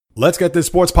Let's get this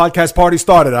sports podcast party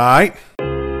started, all right?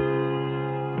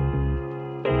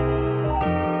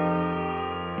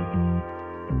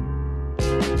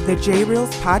 The J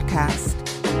Reels Podcast.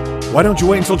 Why don't you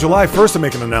wait until July 1st to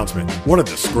make an announcement? What a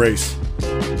disgrace.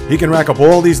 He can rack up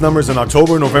all these numbers in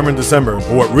October, November, and December,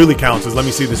 but what really counts is let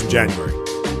me see this in January.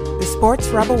 The sports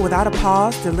rebel without a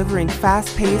pause, delivering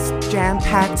fast-paced,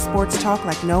 jam-packed sports talk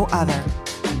like no other.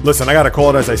 Listen, I gotta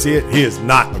call it as I see it. He is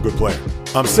not a good player.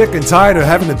 I'm sick and tired of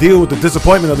having to deal with the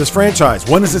disappointment of this franchise.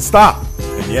 When does it stop?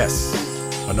 And yes,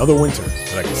 another winter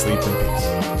that I can sleep in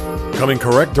peace. Coming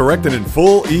correct, direct, and in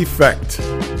full effect.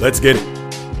 Let's get it.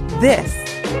 This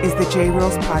is the J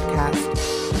Reels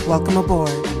Podcast. Welcome aboard.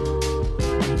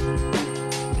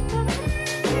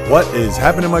 What is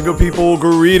happening, my good people?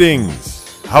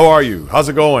 Greetings. How are you? How's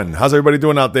it going? How's everybody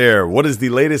doing out there? What is the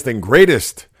latest and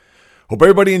greatest? Hope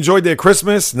everybody enjoyed their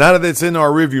Christmas. Now that it's in our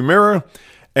rearview mirror,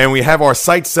 and we have our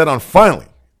sights set on finally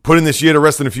putting this year to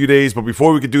rest in a few days. But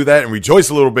before we could do that and rejoice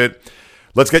a little bit,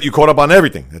 let's get you caught up on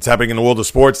everything that's happening in the world of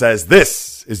sports, as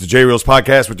this is the J Reels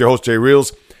Podcast with your host, J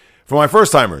Reels. For my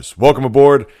first timers, welcome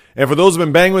aboard. And for those who have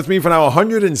been banging with me for now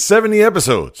 170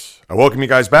 episodes, I welcome you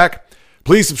guys back.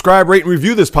 Please subscribe, rate, and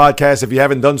review this podcast if you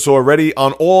haven't done so already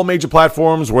on all major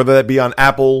platforms, whether that be on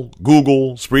Apple,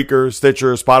 Google, Spreaker,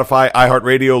 Stitcher, Spotify,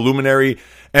 iHeartRadio, Luminary,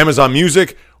 Amazon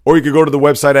Music, or you could go to the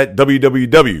website at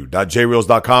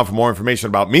www.jreels.com for more information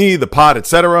about me, the pod,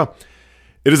 etc.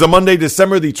 It is a Monday,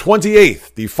 December the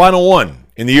 28th, the final one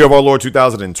in the year of our Lord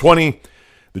 2020.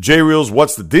 The J Reels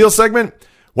What's the Deal segment.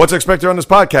 What's expected on this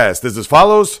podcast is as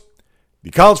follows. The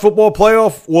college football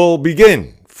playoff will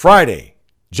begin Friday,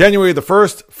 January the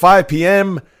 1st, 5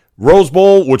 p.m., Rose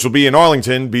Bowl, which will be in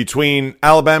Arlington, between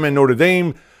Alabama and Notre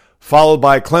Dame, followed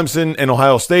by Clemson and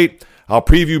Ohio State. I'll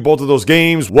preview both of those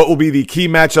games, what will be the key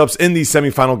matchups in these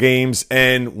semifinal games,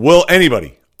 and will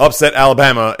anybody upset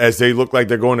Alabama as they look like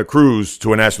they're going to cruise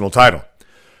to a national title.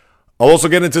 I'll also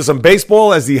get into some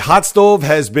baseball, as the hot stove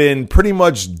has been pretty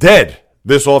much dead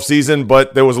this offseason,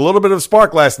 but there was a little bit of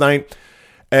spark last night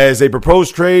as a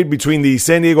proposed trade between the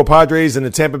San Diego Padres and the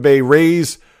Tampa Bay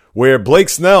Rays, where Blake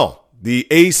Snell, the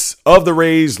ace of the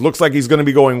Rays, looks like he's going to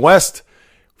be going west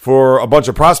for a bunch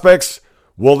of prospects.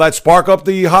 Will that spark up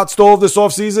the hot stove this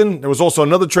offseason? There was also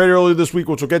another trade earlier this week,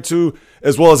 which we'll get to,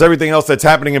 as well as everything else that's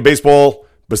happening in baseball.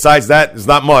 Besides that, there's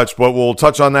not much, but we'll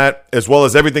touch on that, as well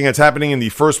as everything that's happening in the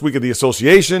first week of the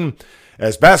association.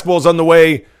 As basketball is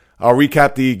underway, I'll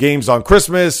recap the games on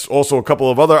Christmas, also a couple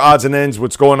of other odds and ends,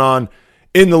 what's going on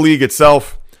in the league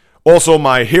itself. Also,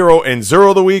 my hero and zero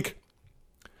of the week.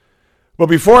 But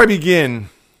before I begin,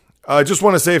 I just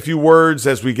want to say a few words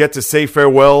as we get to say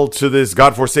farewell to this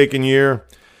godforsaken year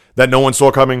that no one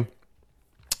saw coming.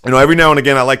 You know, every now and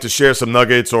again, I like to share some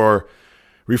nuggets or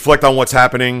reflect on what's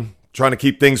happening, trying to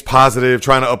keep things positive,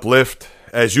 trying to uplift,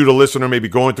 as you, the listener, may be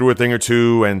going through a thing or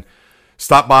two, and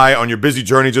stop by on your busy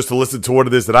journey just to listen to what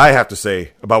it is that I have to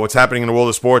say about what's happening in the world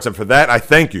of sports. And for that, I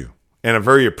thank you. And I'm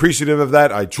very appreciative of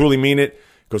that. I truly mean it,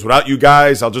 because without you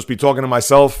guys, I'll just be talking to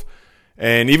myself.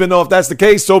 And even though if that's the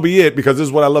case, so be it, because this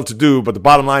is what I love to do. But the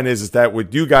bottom line is that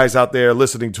with you guys out there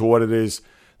listening to what it is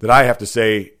that I have to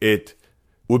say, it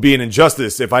would be an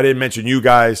injustice if I didn't mention you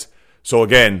guys. So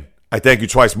again, I thank you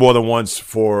twice more than once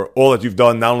for all that you've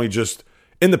done, not only just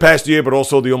in the past year, but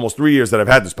also the almost 3 years that I've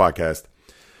had this podcast.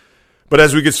 But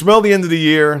as we can smell the end of the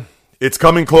year, it's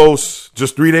coming close,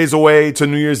 just 3 days away to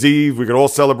New Year's Eve. We could all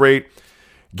celebrate,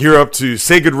 gear up to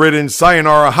say good riddance,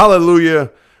 sayonara, hallelujah.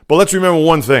 But let's remember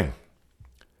one thing.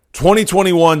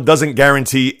 2021 doesn't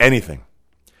guarantee anything.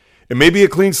 It may be a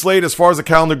clean slate as far as the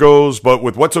calendar goes, but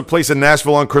with what took place in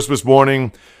Nashville on Christmas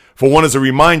morning, for one, is a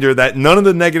reminder that none of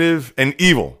the negative and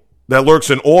evil that lurks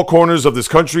in all corners of this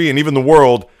country and even the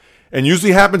world, and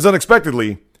usually happens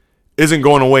unexpectedly, isn't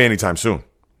going away anytime soon.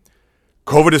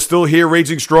 COVID is still here,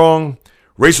 raging strong.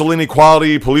 Racial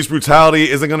inequality, police brutality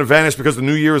isn't going to vanish because the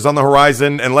new year is on the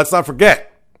horizon. And let's not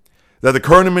forget that the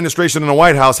current administration in the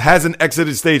White House hasn't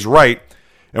exited stage right.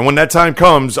 And when that time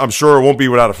comes, I'm sure it won't be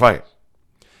without a fight.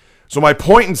 So my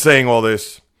point in saying all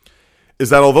this is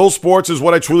that although sports is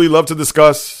what I truly love to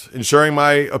discuss and sharing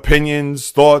my opinions,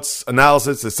 thoughts,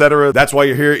 analysis, etc., that's why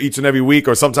you're here each and every week,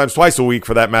 or sometimes twice a week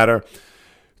for that matter,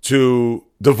 to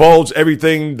divulge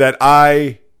everything that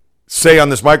I say on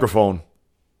this microphone.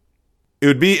 It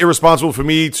would be irresponsible for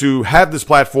me to have this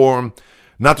platform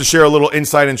not to share a little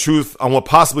insight and truth on what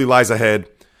possibly lies ahead,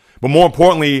 but more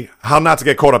importantly, how not to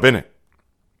get caught up in it.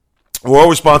 We're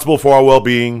all responsible for our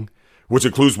well-being, which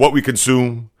includes what we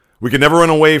consume. We can never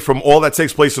run away from all that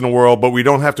takes place in the world, but we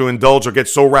don't have to indulge or get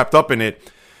so wrapped up in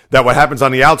it that what happens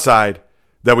on the outside,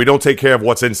 that we don't take care of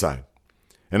what's inside.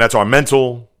 And that's our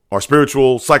mental, our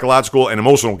spiritual, psychological, and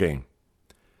emotional game.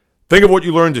 Think of what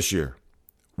you learned this year.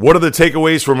 What are the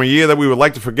takeaways from a year that we would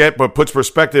like to forget but puts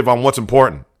perspective on what's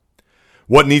important?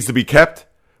 What needs to be kept?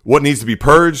 What needs to be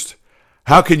purged?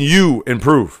 How can you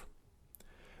improve?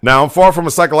 Now, I'm far from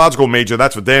a psychological major,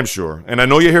 that's for damn sure. And I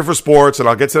know you're here for sports, and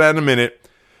I'll get to that in a minute.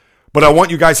 But I want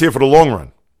you guys here for the long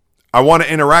run. I want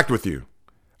to interact with you.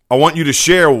 I want you to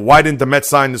share why didn't the Mets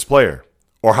sign this player?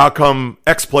 Or how come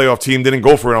X playoff team didn't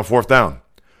go for it on fourth down?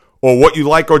 Or what you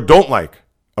like or don't like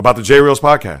about the J-Reels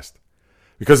podcast.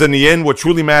 Because in the end, what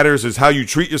truly matters is how you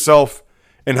treat yourself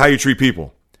and how you treat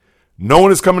people. No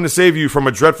one is coming to save you from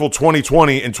a dreadful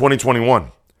 2020 and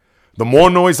 2021. The more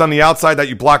noise on the outside that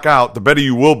you block out, the better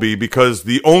you will be, because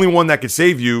the only one that can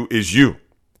save you is you.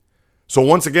 So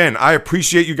once again, I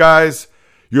appreciate you guys,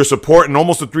 your support in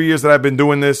almost the 3 years that I've been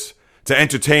doing this to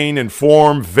entertain,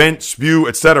 inform, vent, spew,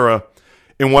 etc.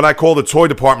 in what I call the toy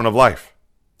department of life.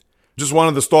 Just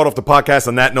wanted to start off the podcast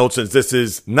on that note, since this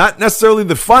is not necessarily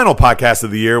the final podcast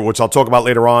of the year, which I'll talk about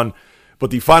later on, but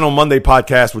the final Monday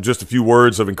podcast with just a few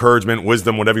words of encouragement,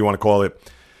 wisdom, whatever you want to call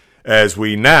it, as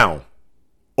we now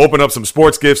open up some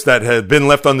sports gifts that had been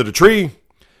left under the tree.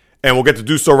 And we'll get to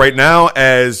do so right now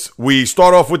as we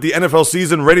start off with the NFL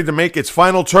season ready to make its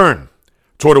final turn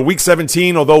toward a Week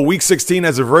 17, although Week 16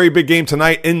 has a very big game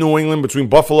tonight in New England between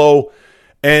Buffalo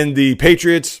and the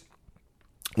Patriots,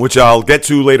 which I'll get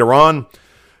to later on.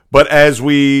 But as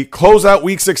we close out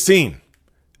Week 16,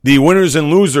 the winners and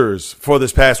losers for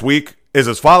this past week is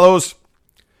as follows.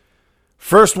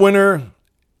 First winner,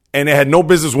 and they had no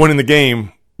business winning the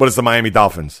game, but it's the Miami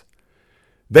Dolphins.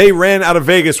 They ran out of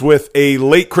Vegas with a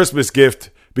late Christmas gift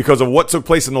because of what took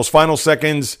place in those final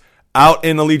seconds out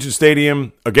in Allegiant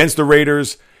Stadium against the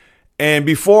Raiders. And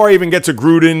before I even get to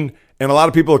Gruden, and a lot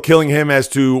of people are killing him as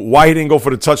to why he didn't go for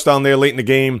the touchdown there late in the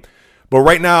game. But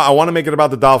right now, I want to make it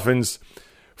about the Dolphins.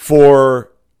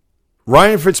 For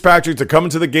Ryan Fitzpatrick to come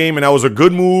into the game, and that was a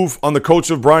good move on the coach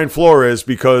of Brian Flores,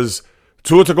 because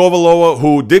Tua Tagovailoa,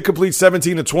 who did complete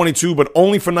 17 to 22, but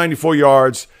only for 94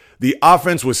 yards. The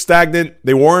offense was stagnant.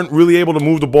 They weren't really able to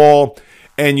move the ball.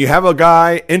 And you have a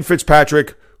guy in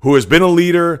Fitzpatrick who has been a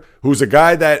leader, who's a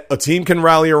guy that a team can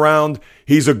rally around.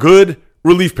 He's a good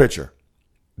relief pitcher.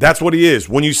 That's what he is.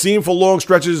 When you see him for long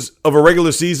stretches of a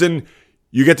regular season,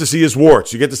 you get to see his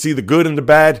warts. You get to see the good and the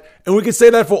bad. And we can say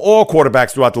that for all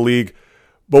quarterbacks throughout the league.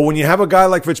 But when you have a guy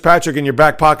like Fitzpatrick in your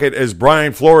back pocket, as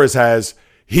Brian Flores has,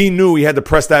 he knew he had to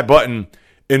press that button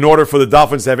in order for the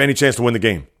Dolphins to have any chance to win the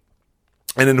game.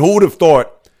 And then who would have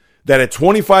thought that at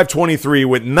 25-23,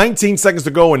 with 19 seconds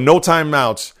to go and no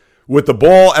timeouts, with the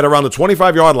ball at around the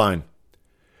 25-yard line,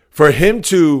 for him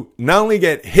to not only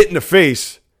get hit in the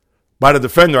face by the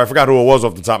defender, I forgot who it was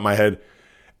off the top of my head,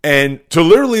 and to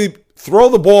literally throw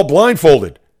the ball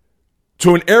blindfolded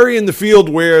to an area in the field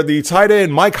where the tight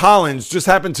end, Mike Hollins, just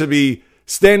happened to be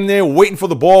standing there waiting for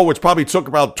the ball, which probably took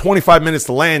about 25 minutes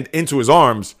to land into his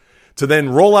arms, to then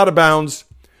roll out of bounds.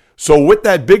 So with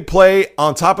that big play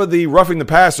on top of the roughing the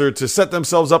passer to set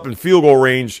themselves up in field goal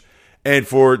range, and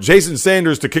for Jason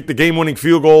Sanders to kick the game-winning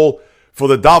field goal, for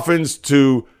the Dolphins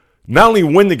to not only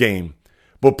win the game,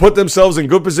 but put themselves in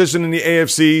good position in the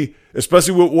AFC,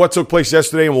 especially with what took place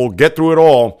yesterday, and we'll get through it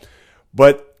all.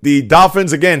 But the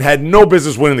Dolphins, again, had no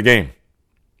business winning the game.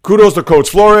 Kudos to Coach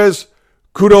Flores.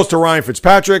 Kudos to Ryan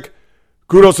Fitzpatrick.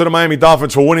 Kudos to the Miami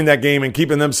Dolphins for winning that game and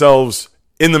keeping themselves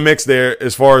in the mix there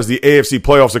as far as the AFC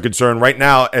playoffs are concerned right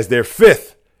now, as they're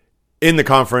fifth in the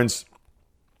conference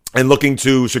and looking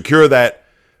to secure that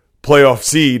playoff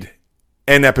seed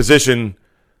and that position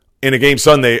in a game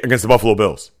Sunday against the Buffalo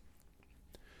Bills.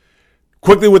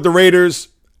 Quickly with the Raiders,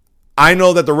 I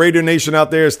know that the Raider Nation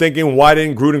out there is thinking, why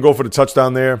didn't Gruden go for the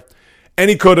touchdown there? And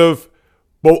he could have,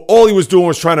 but all he was doing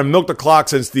was trying to milk the clock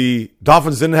since the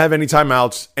Dolphins didn't have any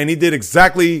timeouts, and he did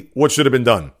exactly what should have been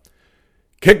done.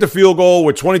 Kicked the field goal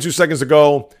with 22 seconds to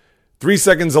go, 3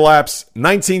 seconds elapsed,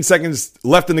 19 seconds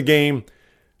left in the game.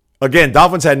 Again,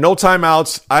 Dolphins had no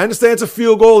timeouts. I understand it's a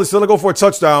field goal. They still go for a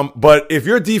touchdown. But if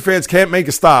your defense can't make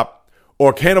a stop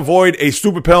or can't avoid a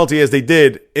stupid penalty as they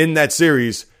did in that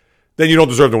series, then you don't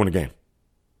deserve to win the game.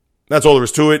 That's all there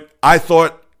is to it. I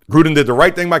thought Gruden did the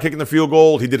right thing by kicking the field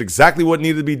goal. He did exactly what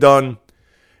needed to be done.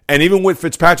 And even with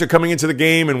Fitzpatrick coming into the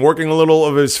game and working a little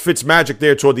of his Fitz magic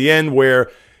there toward the end, where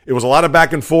it was a lot of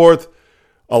back and forth,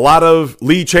 a lot of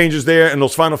lead changes there in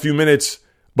those final few minutes.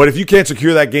 But if you can't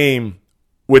secure that game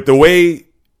with the way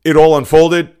it all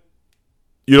unfolded,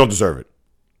 you don't deserve it.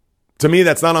 To me,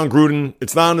 that's not on Gruden.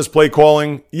 It's not on his play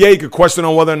calling. Yeah, you could question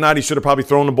on whether or not he should have probably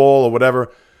thrown the ball or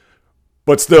whatever.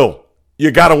 But still,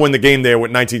 you got to win the game there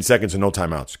with 19 seconds and no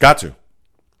timeouts. Got to.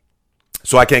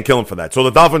 So I can't kill him for that. So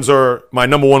the Dolphins are my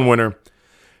number one winner.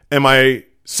 And my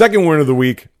second winner of the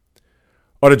week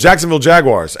are the Jacksonville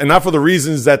Jaguars. And not for the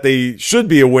reasons that they should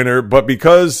be a winner, but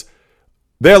because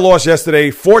they lost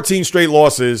yesterday, 14 straight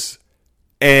losses,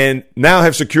 and now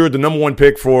have secured the number one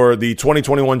pick for the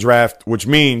 2021 draft, which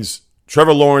means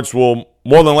Trevor Lawrence will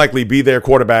more than likely be their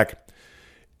quarterback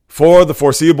for the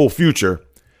foreseeable future.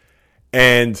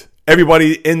 And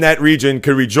everybody in that region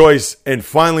could rejoice and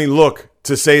finally look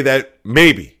to say that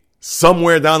maybe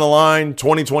somewhere down the line,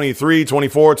 2023,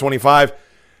 24, 25,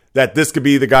 that this could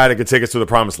be the guy that could take us to the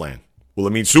promised land. Will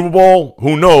it mean Super Bowl?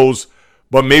 Who knows?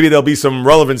 But maybe there'll be some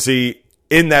relevancy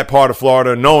in that part of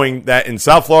Florida, knowing that in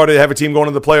South Florida they have a team going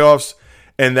to the playoffs,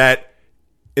 and that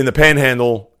in the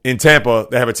Panhandle, in Tampa,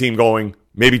 they have a team going.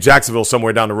 Maybe Jacksonville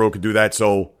somewhere down the road could do that.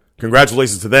 So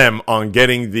congratulations to them on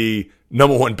getting the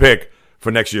number one pick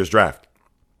for next year's draft.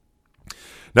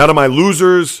 Now to my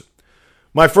losers.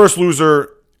 My first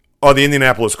loser are the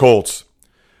Indianapolis Colts.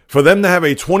 For them to have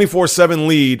a 24-7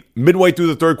 lead midway through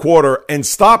the third quarter and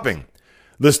stopping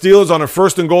the Steelers on a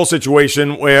first and goal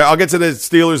situation, where I'll get to the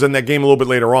Steelers and that game a little bit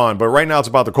later on, but right now it's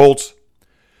about the Colts.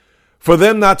 For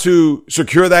them not to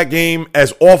secure that game,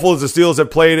 as awful as the Steelers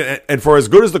have played, and for as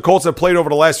good as the Colts have played over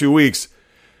the last few weeks,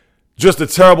 just a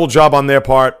terrible job on their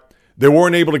part. They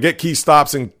weren't able to get key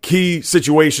stops in key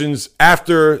situations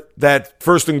after that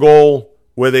first and goal,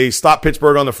 where they stopped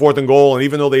Pittsburgh on the fourth and goal, and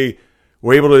even though they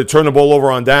were able to turn the ball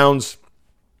over on downs,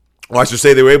 or I should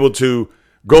say they were able to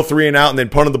go 3 and out and then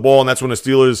punted the ball, and that's when the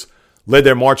Steelers led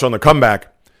their march on the comeback.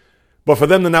 But for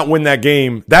them to not win that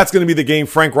game, that's going to be the game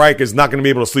Frank Reich is not going to be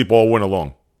able to sleep all winter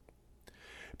long.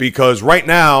 Because right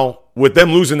now, with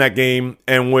them losing that game,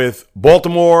 and with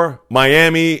Baltimore,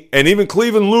 Miami, and even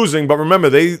Cleveland losing, but remember,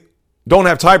 they don't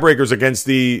have tiebreakers against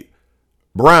the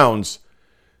Browns,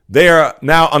 they are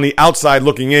now on the outside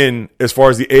looking in as far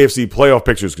as the AFC playoff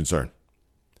picture is concerned.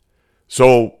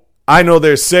 So I know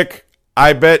they're sick.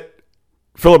 I bet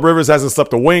Phillip Rivers hasn't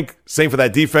slept a wink. Same for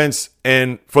that defense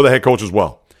and for the head coach as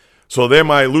well. So they're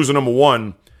my loser number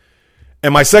one.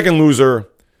 And my second loser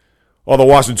are the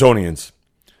Washingtonians.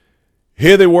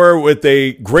 Here they were with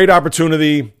a great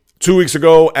opportunity 2 weeks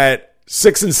ago at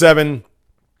 6-7,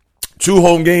 2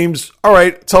 home games. All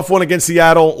right, tough one against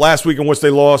Seattle last week in which they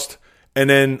lost. And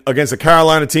then against a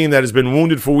Carolina team that has been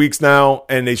wounded for weeks now,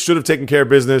 and they should have taken care of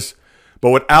business. But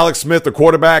with Alex Smith, the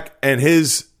quarterback, and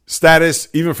his status,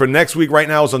 even for next week right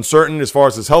now, is uncertain as far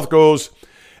as his health goes.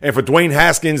 And for Dwayne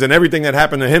Haskins and everything that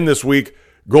happened to him this week,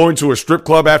 going to a strip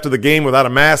club after the game without a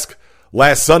mask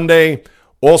last Sunday.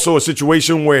 Also a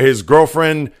situation where his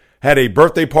girlfriend had a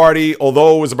birthday party,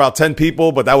 although it was about 10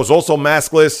 people, but that was also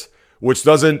maskless, which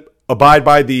doesn't abide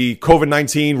by the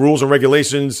COVID-19 rules and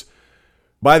regulations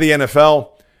by the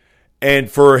NFL.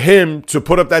 And for him to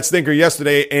put up that stinker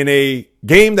yesterday in a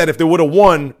game that if they would have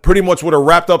won, pretty much would have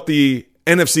wrapped up the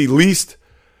NFC least.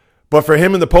 But for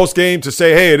him in the post game to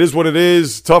say, hey, it is what it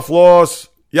is, tough loss,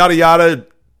 yada, yada,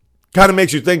 kind of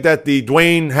makes you think that the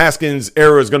Dwayne Haskins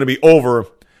era is going to be over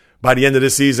by the end of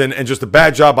this season, and just a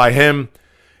bad job by him.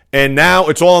 And now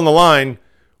it's all on the line,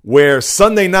 where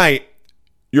Sunday night,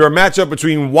 your matchup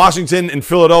between Washington and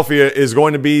Philadelphia is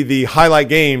going to be the highlight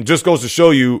game. Just goes to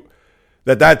show you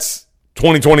that that's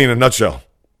 2020 in a nutshell.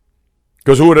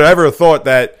 Because who would have ever thought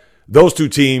that those two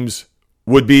teams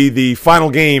would be the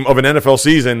final game of an NFL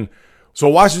season? So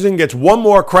Washington gets one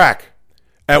more crack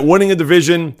at winning a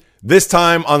division, this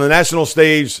time on the national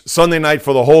stage Sunday night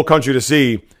for the whole country to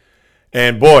see.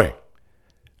 And boy,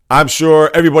 I'm sure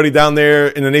everybody down there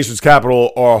in the nation's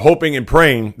capital are hoping and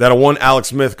praying that a one Alex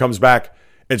Smith comes back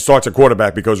and starts a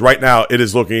quarterback, because right now it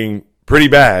is looking pretty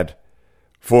bad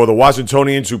for the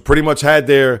Washingtonians, who pretty much had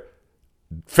their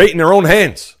fate in their own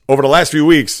hands over the last few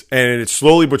weeks, and it's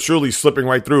slowly but surely slipping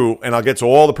right through. And I'll get to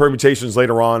all the permutations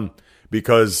later on,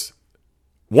 because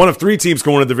one of 3 teams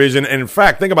can win a division. And in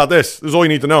fact, think about this. This is all you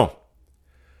need to know.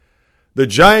 The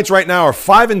Giants right now are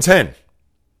 5-10.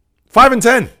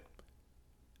 5-10.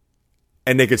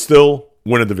 And they could still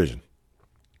win a division.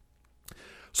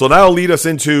 So that'll lead us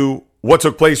into what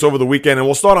took place over the weekend. And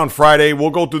we'll start on Friday.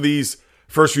 We'll go through these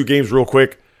first few games real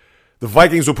quick. The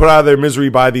Vikings were put out of their misery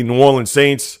by the New Orleans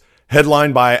Saints,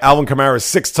 headlined by Alvin Kamara's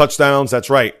 6 touchdowns. That's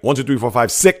right. 1, 2, 3, 4,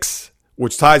 5, 6,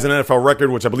 which ties an NFL record,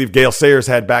 which I believe Gale Sayers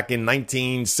had back in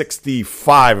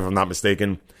 1965, if I'm not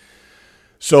mistaken.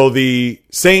 So the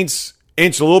Saints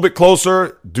inch a little bit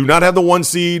closer, do not have the 1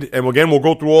 seed. And again, we'll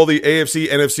go through all the AFC,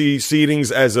 NFC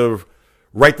seedings as of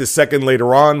right this second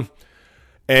later on.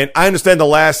 And I understand the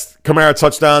last Kamara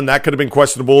touchdown, that could have been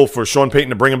questionable for Sean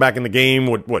Payton to bring him back in the game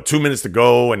with 2 minutes to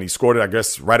go, and he scored it, I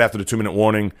guess, right after the 2-minute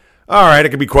warning. All right, it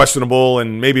could be questionable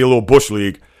and maybe a little bush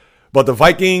league. But the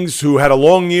Vikings, who had a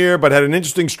long year but had an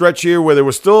interesting stretch here where they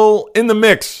were still in the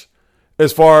mix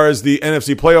as far as the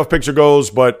NFC playoff picture goes,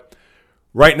 but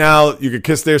right now you could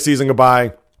kiss their season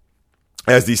goodbye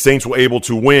as the Saints were able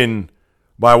to win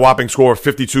by a whopping score of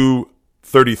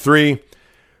 52-33.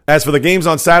 As for the games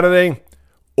on Saturday,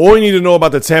 all you need to know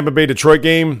about the Tampa Bay-Detroit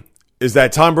game is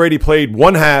that Tom Brady played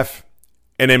one half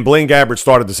and then Blaine Gabbert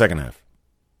started the second half.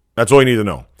 That's all you need to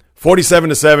know.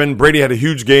 47-7, Brady had a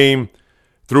huge game,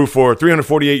 threw for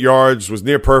 348 yards, was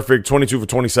near perfect, 22 for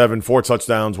 27, 4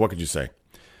 touchdowns. What could you say?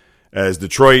 As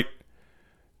Detroit,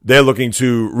 they're looking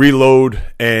to reload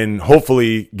and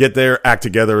hopefully get their act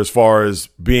together as far as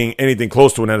being anything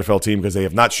close to an NFL team because they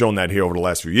have not shown that here over the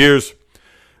last few years.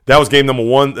 That was game number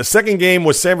one. The second game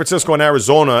was San Francisco and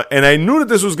Arizona, and I knew that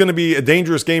this was going to be a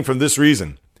dangerous game for this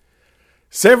reason.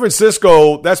 San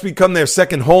Francisco, that's become their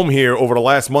second home here over the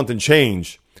last month and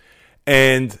change.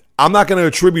 And I'm not going to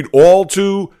attribute all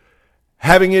to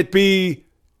having it be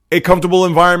a comfortable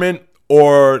environment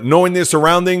or knowing their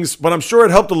surroundings, but I'm sure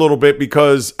it helped a little bit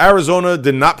because Arizona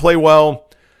did not play well.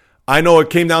 I know it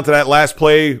came down to that last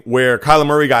play where Kyler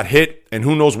Murray got hit, and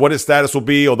who knows what his status will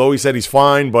be, although he said he's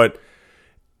fine, but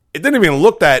it didn't even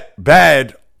look that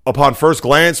bad upon first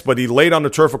glance, but he laid on the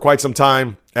turf for quite some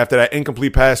time after that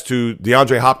incomplete pass to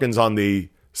DeAndre Hopkins on the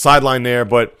sideline there,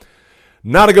 but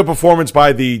not a good performance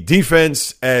by the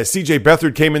defense as C.J.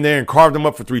 Beathard came in there and carved him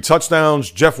up for 3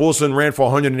 touchdowns. Jeff Wilson ran for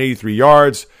 183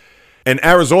 yards. And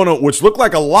Arizona, which looked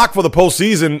like a lock for the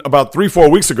postseason about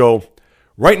 3-4 weeks ago,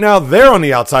 right now they're on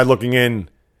the outside looking in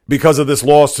because of this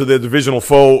loss to their divisional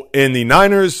foe in the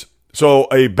Niners. So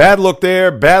a bad look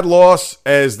there, bad loss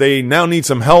as they now need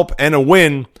some help and a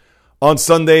win on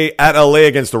Sunday at LA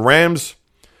against the Rams.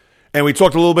 And we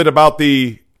talked a little bit about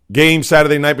the game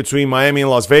Saturday night between Miami and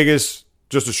Las Vegas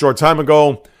just a short time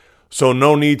ago, so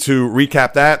no need to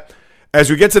recap that. As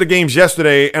we get to the games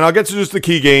yesterday, and I'll get to just the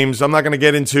key games, I'm not going to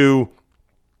get into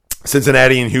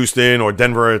Cincinnati and Houston or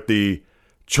Denver at the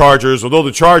Chargers, although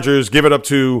the Chargers give it up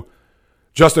to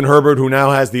Justin Herbert, who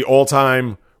now has the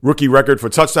all-time rookie record for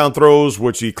touchdown throws,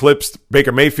 which eclipsed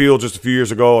Baker Mayfield just a few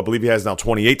years ago. I believe he has now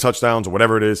 28 touchdowns or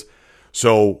whatever it is.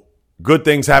 So good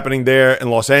things happening there in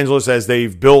Los Angeles as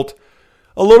they've built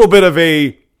a little bit of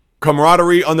a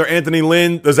camaraderie under Anthony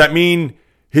Lynn. Does that mean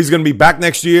he's going to be back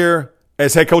next year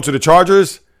as head coach of the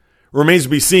Chargers? Remains to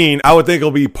be seen. I would think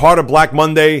it'll be part of Black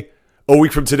Monday a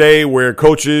week from today where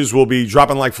coaches will be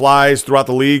dropping like flies throughout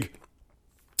the league.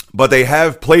 But they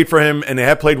have played for him and they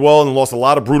have played well and lost a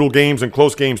lot of brutal games and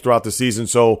close games throughout the season.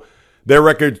 So their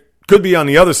record could be on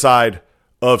the other side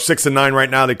of 6-9 right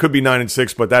now. They could be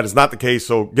 9-6, but that is not the case.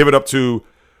 So give it up to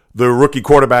the rookie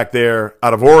quarterback there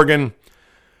out of Oregon.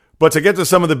 But to get to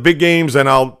some of the big games, and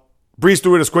I'll breeze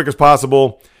through it as quick as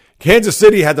possible, Kansas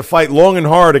City had to fight long and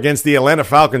hard against the Atlanta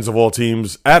Falcons of all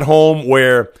teams at home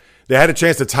where they had a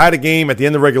chance to tie the game at the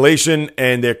end of regulation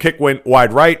and their kick went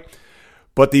wide right.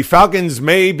 But the Falcons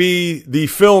may be the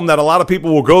film that a lot of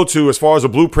people will go to as far as a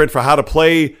blueprint for how to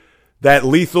play that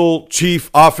lethal Chief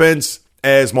offense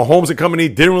as Mahomes and company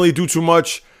didn't really do too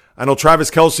much. I know Travis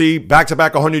Kelce,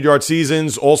 back-to-back 100-yard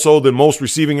seasons, also the most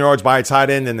receiving yards by a tight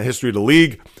end in the history of the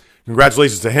league.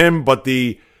 Congratulations to him. But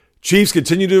the Chiefs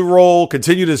continue to roll,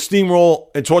 continue to steamroll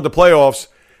and toward the playoffs.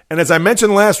 And as I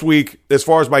mentioned last week, as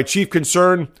far as my Chief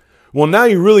concern, well, now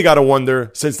you really got to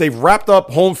wonder, since they've wrapped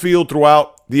up home field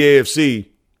throughout the AFC,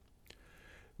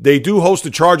 they do host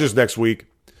the Chargers next week.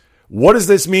 What does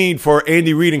this mean for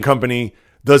Andy Reid and company?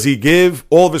 Does he give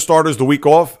all of his starters the week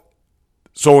off?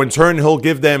 So in turn, he'll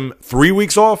give them 3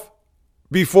 weeks off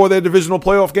before their divisional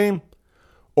playoff game?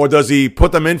 Or does he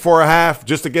put them in for a half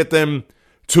just to get them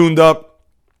tuned up,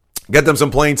 get them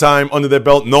some playing time under their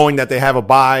belt, knowing that they have a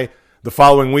bye the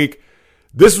following week?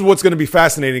 This is what's going to be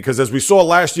fascinating because as we saw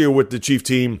last year with the Chief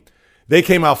team, they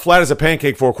came out flat as a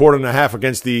pancake for a quarter and a half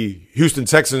against the Houston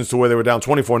Texans to where they were down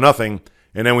 24-0,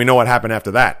 and then we know what happened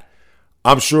after that.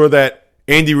 I'm sure that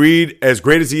Andy Reid, as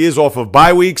great as he is off of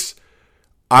bye weeks,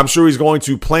 I'm sure he's going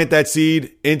to plant that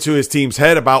seed into his team's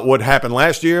head about what happened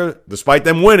last year, despite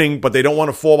them winning, but they don't want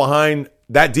to fall behind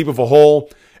that deep of a hole,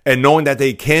 and knowing that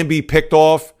they can be picked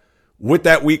off with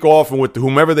that week off and with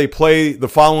whomever they play the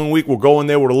following week will go in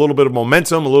there with a little bit of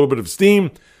momentum, a little bit of steam.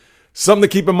 Something to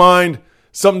keep in mind,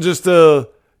 something just to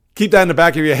keep that in the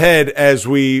back of your head as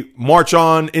we march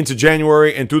on into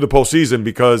January and through the postseason,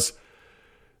 because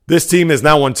this team has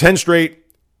now won 10 straight,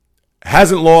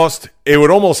 hasn't lost. It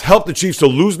would almost help the Chiefs to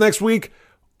lose next week,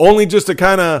 only just to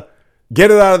kind of get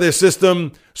it out of their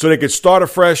system so they could start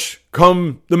afresh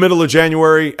come the middle of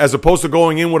January, as opposed to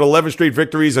going in with 11 straight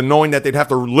victories and knowing that they'd have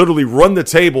to literally run the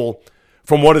table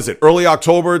from early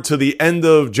October to the end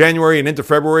of January and into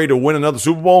February to win another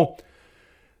Super Bowl.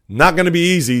 Not going to be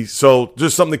easy, so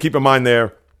just something to keep in mind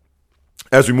there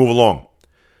as we move along.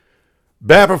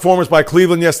 Bad performance by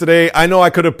Cleveland yesterday. I know I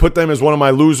could have put them as one of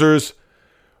my losers,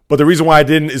 but the reason why I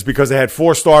didn't is because they had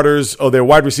 4 starters of their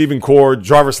wide receiving core,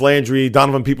 Jarvis Landry,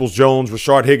 Donovan Peoples-Jones,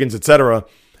 Rashard Higgins, etc.,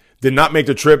 did not make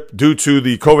the trip due to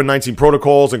the COVID-19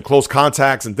 protocols and close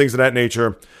contacts and things of that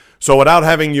nature. So without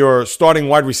having your starting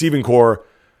wide receiving core,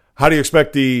 how do you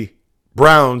expect the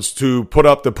Browns to put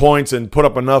up the points and put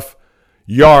up enough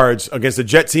yards against a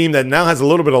Jet team that now has a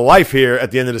little bit of life here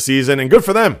at the end of the season? And good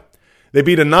for them. They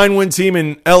beat a 9-win team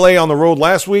in LA on the road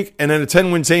last week and then a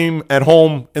 10-win team at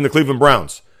home in the Cleveland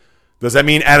Browns. Does that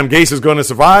mean Adam Gase is going to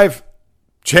survive?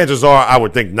 Chances are I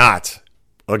would think not.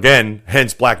 Again,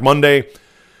 hence Black Monday.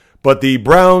 But the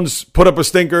Browns put up a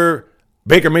stinker.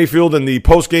 Baker Mayfield in the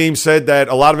postgame said that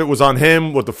a lot of it was on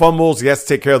him with the fumbles. He has to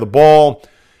take care of the ball.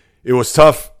 It was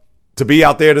tough to be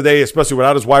out there today, especially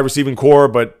without his wide receiving core,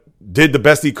 but did the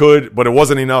best he could, but it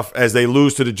wasn't enough as they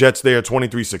lose to the Jets there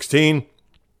 23-16.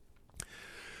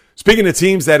 Speaking of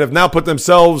teams that have now put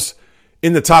themselves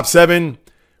in the top 7,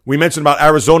 we mentioned about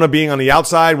Arizona being on the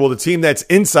outside. Well, the team that's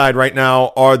inside right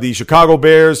now are the Chicago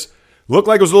Bears. Looked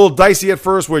like it was a little dicey at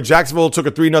first where Jacksonville took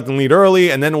a 3-0 lead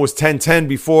early, and then it was 10-10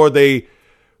 before they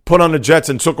put on the Jets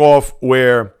and took off,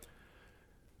 where,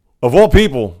 of all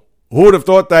people, who would have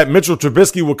thought that Mitchell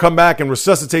Trubisky would come back and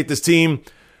resuscitate this team?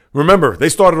 Remember, they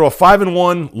started off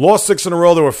 5-1, lost 6 in a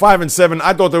row. They were 5-7.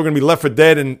 I thought they were going to be left for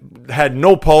dead and had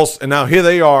no pulse, and now here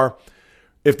they are.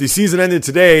 If the season ended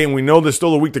today, and we know there's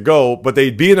still a week to go, but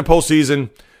they'd be in the postseason,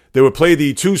 they would play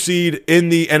the 2 seed in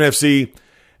the NFC,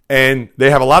 and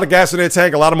they have a lot of gas in their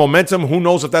tank, a lot of momentum. Who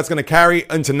knows if that's going to carry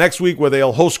into next week where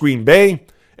they'll host Green Bay,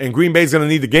 and Green Bay's going to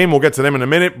need the game. We'll get to them in a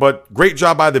minute, but great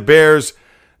job by the Bears.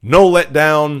 No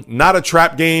letdown, not a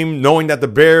trap game, knowing that the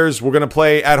Bears were going to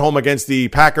play at home against the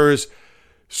Packers.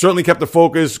 Certainly kept the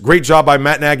focus. Great job by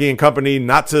Matt Nagy and company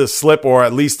not to slip, or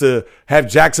at least to have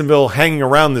Jacksonville hanging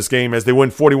around this game as they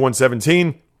win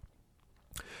 41-17.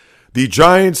 The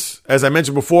Giants, as I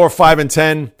mentioned before,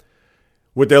 5-10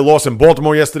 with their loss in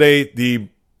Baltimore yesterday. The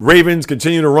Ravens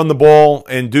continue to run the ball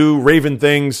and do Raven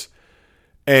things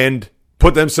and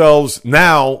put themselves,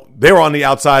 now they were on the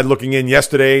outside looking in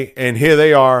yesterday, and here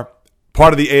they are,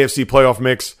 part of the AFC playoff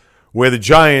mix, where the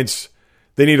Giants,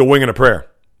 they need a wing and a prayer.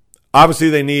 Obviously,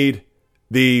 they need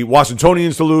the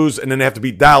Washingtonians to lose, and then they have to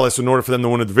beat Dallas in order for them to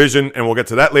win a division, and we'll get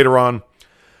to that later on.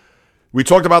 We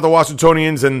talked about the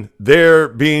Washingtonians and their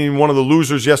being one of the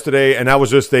losers yesterday, and that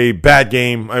was just a bad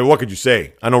game. I mean, what could you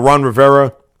say? I know Ron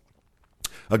Rivera,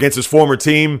 against his former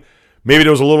team, maybe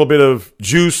there was a little bit of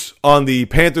juice on the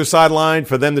Panthers sideline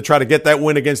for them to try to get that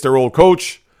win against their old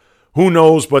coach. Who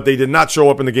knows? But they did not show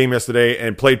up in the game yesterday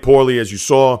and played poorly, as you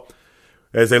saw,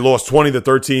 as they lost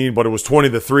 20-13, but it was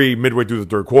 20-3 midway through the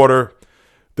third quarter.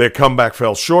 Their comeback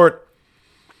fell short.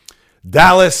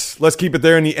 Dallas, let's keep it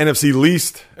there in the NFC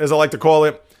least, as I like to call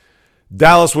it.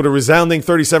 Dallas with a resounding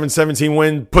 37-17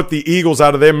 win, put the Eagles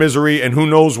out of their misery, and who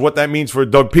knows what that means for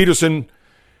Doug Peterson,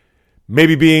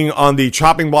 maybe being on the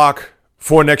chopping block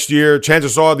for next year.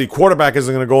 Chances are the quarterback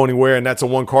isn't going to go anywhere, and that's a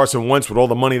one Carson Wentz with all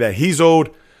the money that he's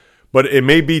owed. But it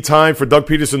may be time for Doug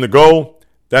Peterson to go.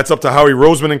 That's up to Howie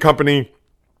Roseman and company,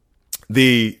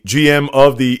 the GM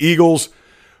of the Eagles.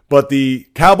 But the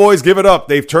Cowboys give it up.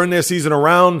 They've turned their season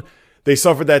around. They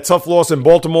suffered that tough loss in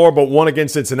Baltimore, but won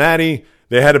against Cincinnati.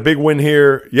 They had a big win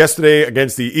here yesterday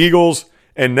against the Eagles.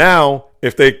 And now,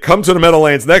 if they come to the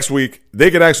Meadowlands next week, they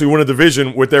could actually win a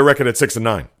division with their record at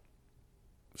 6-9.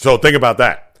 So think about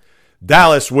that.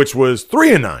 Dallas, which was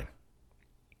 3-9.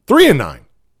 3-9.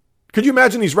 Could you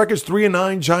imagine these records?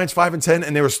 3-9, Giants 5-10,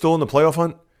 and they were still in the playoff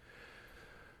hunt?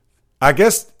 I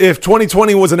guess if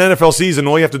 2020 was an NFL season,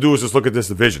 all you have to do is just look at this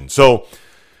division. So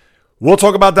we'll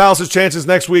talk about Dallas' chances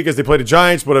next week as they play the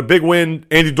Giants, but a big win.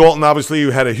 Andy Dalton, obviously, who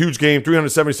had a huge game,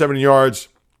 377 yards.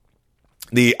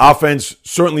 The offense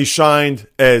certainly shined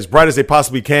as bright as they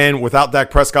possibly can without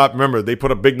Dak Prescott. Remember, they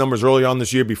put up big numbers early on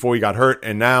this year before he got hurt,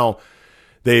 and now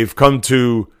they've come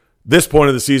to this point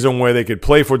of the season where they could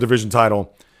play for a division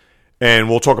title, and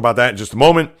we'll talk about that in just a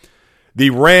moment.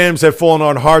 The Rams have fallen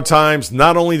on hard times.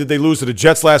 Not only did they lose to the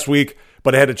Jets last week,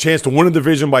 but they had a chance to win a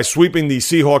division by sweeping the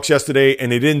Seahawks yesterday,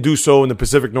 and they didn't do so in the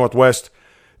Pacific Northwest.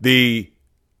 The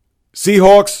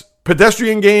Seahawks,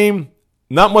 pedestrian game,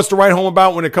 not much to write home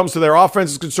about when it comes to their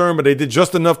offense is concerned, but they did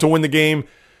just enough to win the game.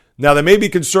 Now, they may be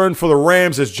concerned for the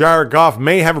Rams as Jared Goff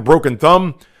may have a broken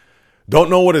thumb. Don't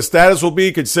know what his status will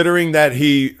be, considering that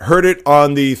he hurt it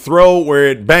on the throw where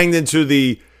it banged into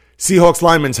the Seahawks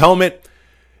lineman's helmet.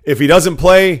 If he doesn't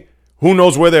play, Who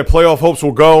knows where their playoff hopes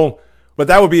will go? But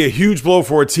that would be a huge blow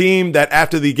for a team that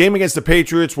after the game against the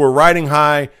Patriots were riding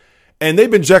high, and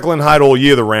they've been Jekyll and Hyde all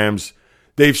year, the Rams.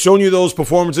 They've shown you those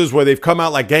performances where they've come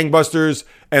out like gangbusters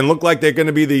and look like they're going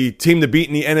to be the team to beat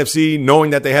in the NFC,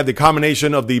 knowing that they have the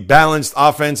combination of the balanced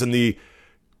offense and the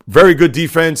very good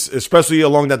defense, especially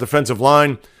along that defensive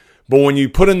line. But when you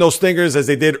put in those stinkers, as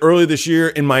they did earlier this year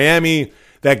in Miami,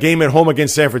 that game at home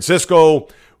against San Francisco,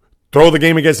 throw the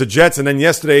game against the Jets, and then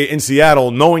yesterday in Seattle,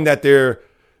 knowing that their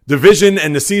division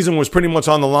and the season was pretty much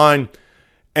on the line,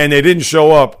 and they didn't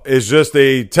show up, is just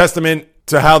a testament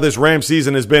to how this Rams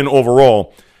season has been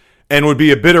overall, and would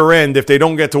be a bitter end if they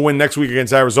don't get to win next week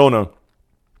against Arizona.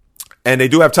 And they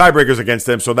do have tiebreakers against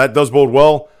them, so that does bode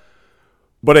well.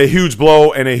 But a huge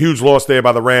blow and a huge loss there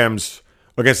by the Rams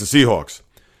against the Seahawks.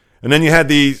 And then you had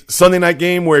the Sunday night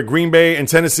game where Green Bay and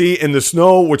Tennessee in the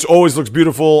snow, which always looks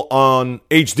beautiful on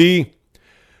HD.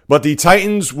 But the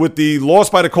Titans, with the loss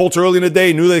by the Colts early in the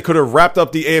day, knew they could have wrapped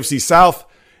up the AFC South,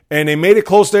 and they made it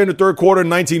close there in the third quarter,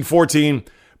 19-14.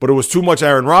 But it was too much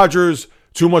Aaron Rodgers,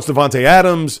 too much Devontae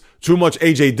Adams, too much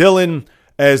A.J. Dillon.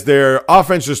 As their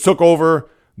offense just took over,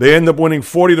 they end up winning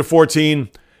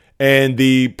 40-14. And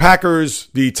the Packers,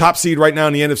 the top seed right now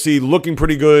in the NFC, looking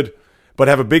pretty good, but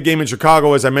have a big game in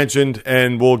Chicago, as I mentioned.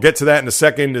 And we'll get to that in a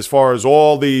second as far as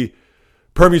all the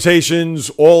permutations,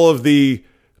 all of the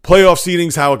playoff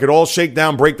seedings, how it could all shake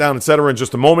down, break down, etc. in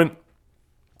just a moment.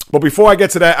 But before I get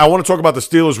to that, I want to talk about the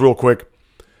Steelers real quick.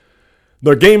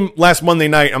 The game last Monday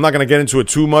night, I'm not going to get into it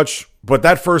too much, but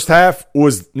that first half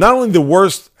was not only the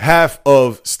worst half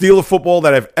of Steeler football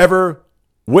that I've ever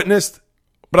witnessed,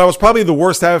 but I was probably the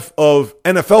worst half of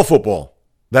NFL football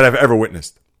that I've ever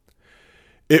witnessed.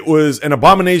 It was an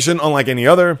abomination unlike any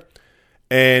other.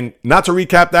 And not to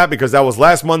recap that because that was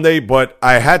last Monday, but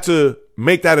I had to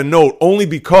make that a note only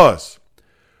because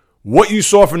what you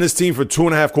saw from this team for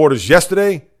 2.5 quarters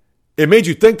yesterday, it made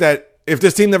you think that if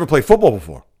this team never played football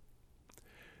before.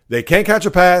 They can't catch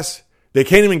a pass. They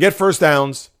can't even get first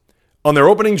downs. On their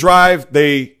opening drive,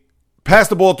 they passed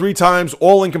the ball 3 times,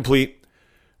 all incomplete.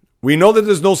 We know that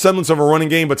there's no semblance of a running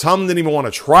game, but Tomlin didn't even want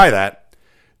to try that.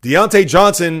 Deontay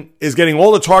Johnson is getting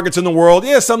all the targets in the world.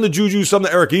 Yeah, some to Juju, some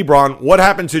to Eric Ebron. What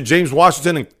happened to James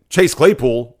Washington and Chase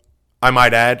Claypool, I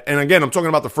might add? And again, I'm talking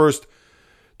about the first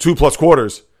 2+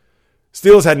 quarters.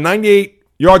 Steelers had 98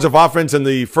 yards of offense in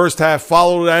the first half,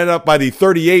 followed that up by the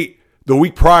 38 the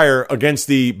week prior against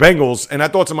the Bengals. And I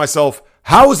thought to myself,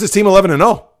 how is this team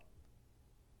 11-0?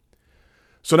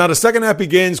 So now the second half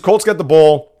begins. Colts get the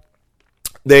ball.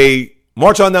 They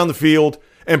march on down the field.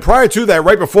 And prior to that,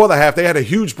 right before the half, they had a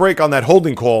huge break on that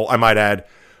holding call, I might add,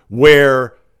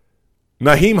 where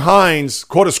Nyheim Hines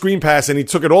caught a screen pass and he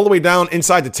took it all the way down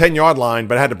inside the 10-yard line,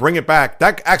 but had to bring it back.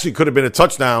 That actually could have been a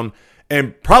touchdown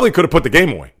and probably could have put the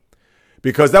game away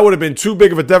because that would have been too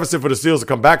big of a deficit for the Steelers to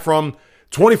come back from.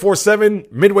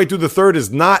 24-7 midway through the third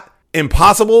is not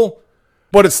impossible,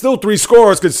 but it's still 3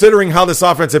 scores considering how this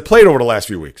offense had played over the last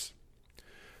few weeks.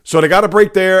 So they got a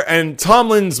break there, and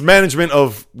Tomlin's management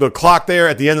of the clock there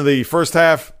at the end of the first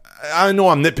half, I know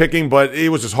I'm nitpicking, but it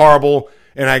was just horrible,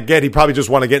 and I get he probably just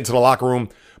wanted to get into the locker room.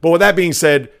 But with that being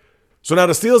said, so now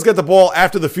the Steelers get the ball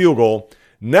after the field goal.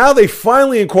 Now they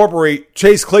finally incorporate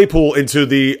Chase Claypool into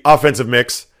the offensive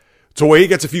mix to where he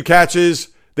gets a few catches.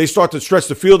 They start to stretch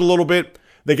the field a little bit.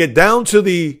 They get down to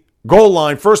the goal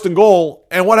line, 1st and goal,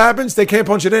 and what happens? They can't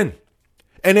punch it in.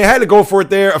 And they had to go for it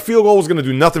there. A field goal was going to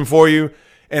do nothing for you.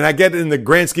 And I get it in the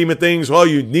grand scheme of things, well,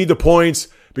 you need the points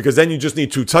because then you just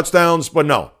need 2 touchdowns. But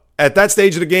no, at that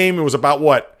stage of the game, it was about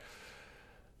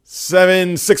 6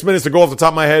 minutes to go off the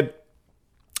top of my head.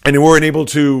 And they weren't able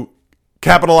to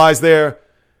capitalize there.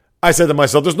 I said to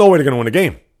myself, there's no way they're going to win the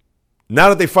game. Now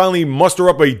that they finally muster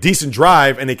up a decent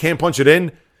drive and they can't punch it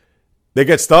in, they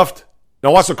get stuffed.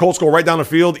 Now watch the Colts go right down the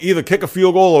field, either kick a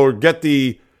field goal or get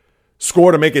the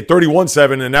score to make it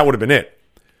 31-7, and that would have been it.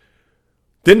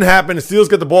 Didn't happen. The Steelers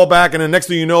get the ball back, and then next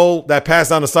thing you know, that pass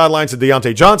down the sideline to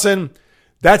Deontay Johnson.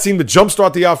 That seemed to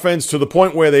jumpstart the offense to the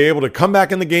point where they're able to come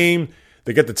back in the game.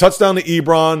 They get the touchdown to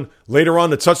Ebron. Later on,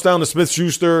 the touchdown to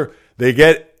Smith-Schuster. They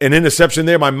get an interception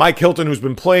there by Mike Hilton, who's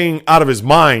been playing out of his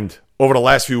mind over the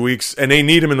last few weeks, and they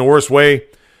need him in the worst way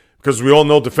because we all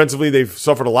know defensively they've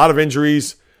suffered a lot of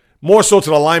injuries, more so to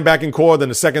the linebacking core than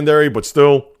the secondary, but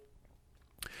still.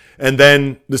 And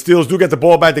then the Steelers do get the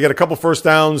ball back. They get a couple first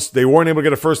downs. They weren't able to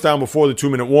get a first down before the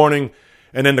 2-minute warning.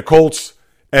 And then the Colts,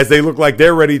 as they look like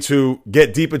they're ready to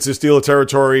get deep into Steeler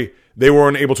territory, they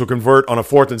weren't able to convert on a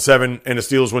 4th and 7, and the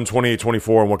Steelers win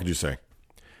 28-24. And what could you say?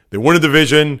 They win a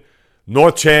division,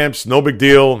 North champs, no big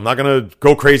deal. Not going to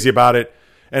go crazy about it.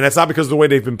 And that's not because of the way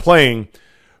they've been playing,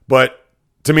 but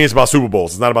To me, it's about Super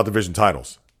Bowls. It's not about division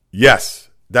titles. Yes,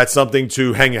 that's something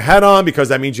to hang your hat on because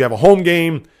that means you have a home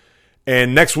game.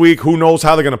 And next week, who knows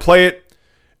how they're going to play it.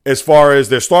 As far as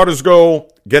their starters go,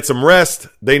 get some rest.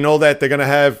 They know that they're going to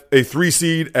have a 3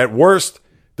 seed at worst.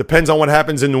 Depends on what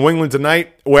happens in New England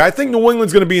tonight. Where I think New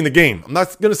England's going to be in the game. I'm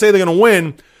not going to say they're going to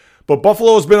win, but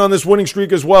Buffalo has been on this winning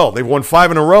streak as well. They've won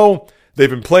 5 in a row. They've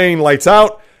been playing lights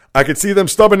out. I could see them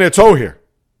stubbing their toe here.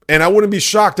 And I wouldn't be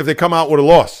shocked if they come out with a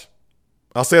loss.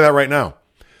 I'll say that right now.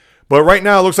 But right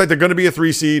now, it looks like they're going to be a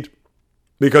 3 seed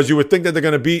because you would think that they're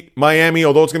going to beat Miami,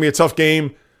 although it's going to be a tough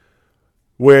game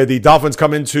where the Dolphins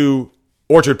come into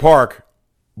Orchard Park.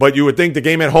 But you would think the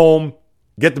game at home,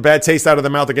 get the bad taste out of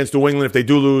their mouth against New England if they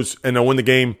do lose, and they'll win the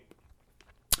game.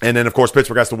 And then, of course,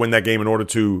 Pittsburgh has to win that game in order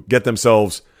to get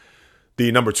themselves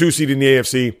the number 2 seed in the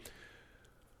AFC.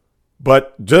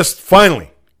 But just finally,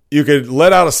 you could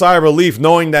let out a sigh of relief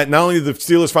knowing that not only did the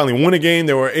Steelers finally win a game,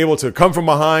 they were able to come from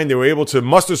behind, they were able to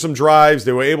muster some drives,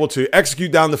 they were able to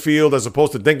execute down the field as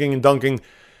opposed to dinking and dunking.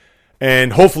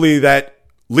 And hopefully that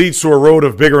leads to a road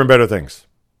of bigger and better things.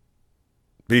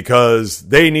 Because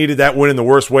they needed that win in the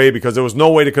worst way because there was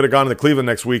no way they could have gone to Cleveland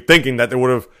next week thinking that they would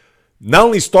have not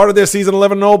only started their season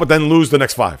 11-0, but then lose the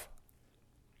next 5.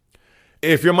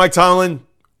 If you're Mike Tomlin,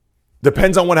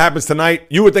 depends on what happens tonight.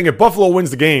 You would think if Buffalo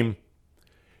wins the game,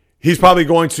 he's probably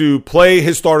going to play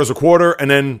his starters a quarter and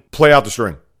then play out the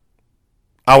string.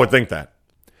 I would think that.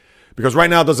 Because right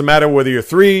now it doesn't matter whether you're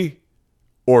 3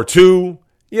 or 2.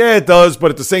 Yeah, it does.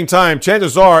 But at the same time,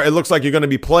 chances are it looks like you're going to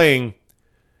be playing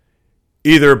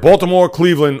either Baltimore,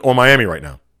 Cleveland, or Miami right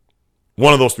now.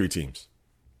 One of those 3 teams.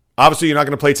 Obviously, you're not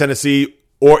going to play Tennessee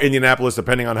or Indianapolis,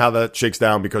 depending on how that shakes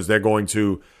down, because they're going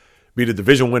to be the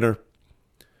division winner.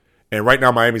 And right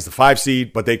now, Miami's the 5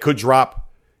 seed, but they could drop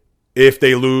if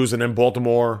they lose and then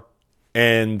Baltimore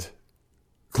and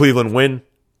Cleveland win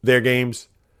their games.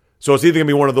 So it's either going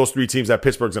to be one of those 3 teams that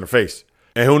Pittsburgh's going to face.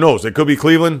 And who knows? It could be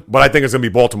Cleveland, but I think it's going to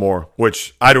be Baltimore,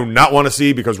 which I do not want to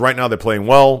see because right now they're playing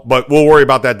well. But we'll worry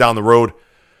about that down the road.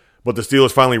 But the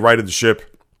Steelers finally righted the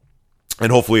ship.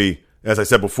 And hopefully, as I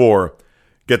said before,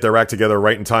 get their act together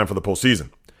right in time for the postseason.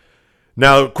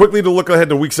 Now, quickly to look ahead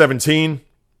to Week 17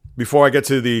 before I get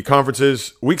to the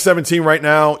conferences. Week 17 right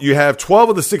now, you have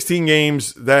 12 of the 16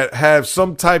 games that have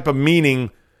some type of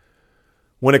meaning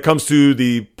when it comes to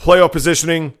the playoff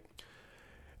positioning.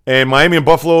 And Miami and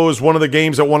Buffalo is one of the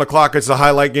games at 1 o'clock. It's a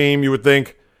highlight game, you would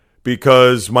think,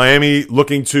 because Miami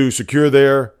looking to secure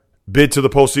their bid to the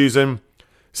postseason.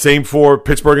 Same for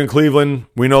Pittsburgh and Cleveland.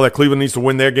 We know that Cleveland needs to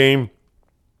win their game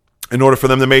in order for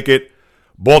them to make it.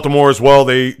 Baltimore as well.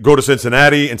 They go to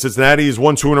Cincinnati, and Cincinnati has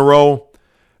won 2 in a row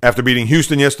after beating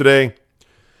Houston yesterday.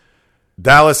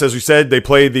 Dallas, as we said, they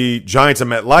play the Giants at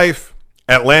MetLife.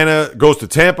 Atlanta goes to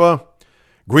Tampa.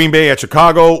 Green Bay at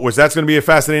Chicago, which that's going to be a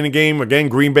fascinating game. Again,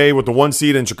 Green Bay with the 1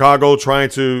 seed in Chicago trying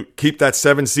to keep that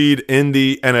 7 seed in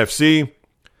the NFC.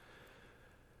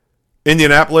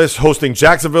 Indianapolis hosting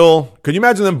Jacksonville. Could you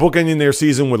imagine them bookending their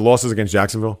season with losses against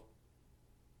Jacksonville?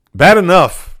 Bad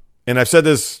enough, and I've said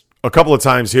this a couple of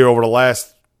times here over the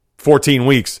last 14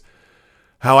 weeks,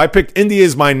 how I picked Indy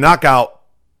as my knockout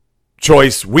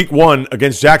choice week 1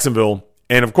 against Jacksonville.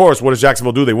 And of course, what does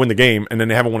Jacksonville do? They win the game, and then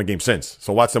they haven't won a game since.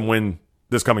 So watch them win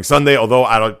this coming Sunday, although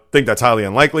I don't think that's highly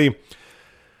unlikely.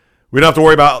 We don't have to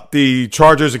worry about the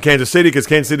Chargers in Kansas City because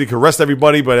Kansas City can rest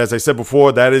everybody. But as I said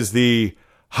before, that is the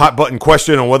hot button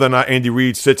question on whether or not Andy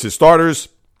Reid sits his starters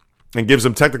and gives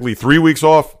them technically 3 weeks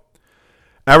off.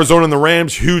 Arizona and the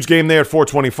Rams, huge game there at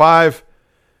 4:25.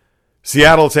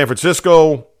 Seattle at San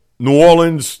Francisco. New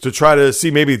Orleans to try to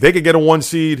see maybe they could get a 1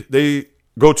 seed. They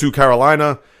go to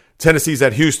Carolina. Tennessee's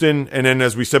at Houston. And then,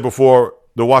 as we said before,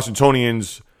 the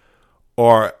Washingtonians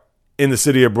are in the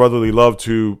city of brotherly love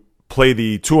to play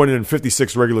the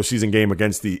 256th regular season game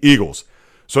against the Eagles.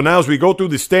 So now as we go through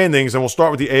the standings, and we'll start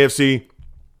with the AFC.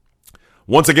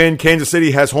 Once again, Kansas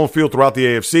City has home field throughout the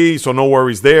AFC, so no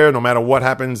worries there, no matter what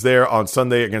happens there on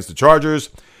Sunday against the Chargers.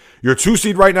 Your 2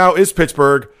 seed right now is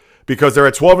Pittsburgh because they're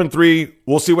at 12-3.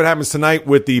 We'll see what happens tonight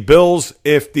with the Bills.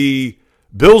 If the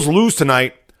Bills lose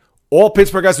tonight, all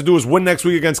Pittsburgh has to do is win next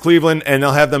week against Cleveland, and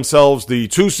they'll have themselves the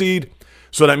 2 seed.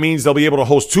 So that means they'll be able to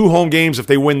host 2 home games if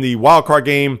they win the wild card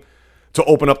game to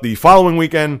open up the following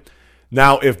weekend.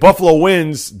 Now, if Buffalo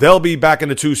wins, they'll be back in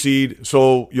the 2 seed.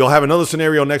 So you'll have another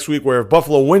scenario next week where if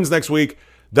Buffalo wins next week,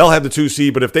 they'll have the 2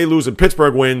 seed. But if they lose and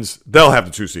Pittsburgh wins, they'll have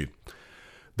the 2 seed.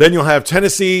 Then you'll have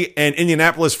Tennessee and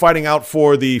Indianapolis fighting out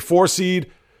for the 4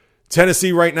 seed.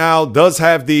 Tennessee right now does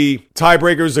have the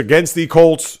tiebreakers against the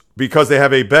Colts because they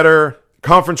have a better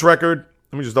conference record.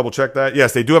 Let me just double check that.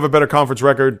 Yes, they do have a better conference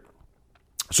record.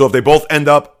 So if they both end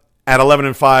up At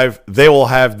 11-5, they will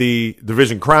have the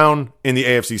division crown in the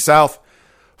AFC South,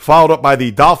 followed up by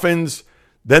the Dolphins,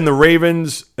 then the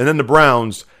Ravens, and then the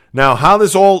Browns. Now, how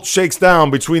this all shakes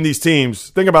down between these teams,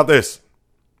 think about this.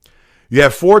 You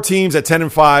have 4 teams at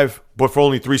 10-5, but for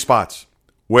only 3 spots.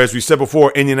 Whereas we said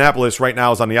before, Indianapolis right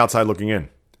now is on the outside looking in.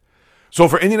 So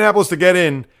for Indianapolis to get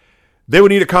in, they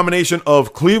would need a combination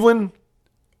of Cleveland,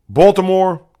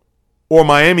 Baltimore, or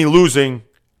Miami losing,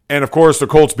 and of course the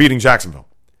Colts beating Jacksonville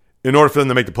in order for them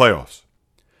to make the playoffs.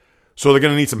 So they're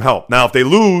going to need some help. Now, if they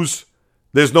lose,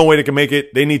 there's no way they can make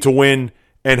it. They need to win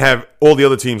and have all the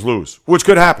other teams lose, which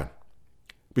could happen.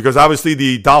 Because obviously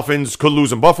the Dolphins could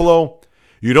lose in Buffalo.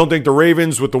 You don't think the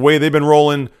Ravens, with the way they've been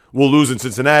rolling, will lose in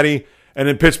Cincinnati. And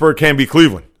then Pittsburgh can beat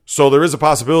Cleveland. So there is a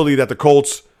possibility that the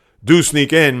Colts do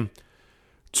sneak in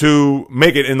to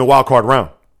make it in the wild card round.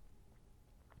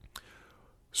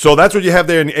 So that's what you have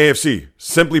there in the AFC.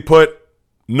 Simply put,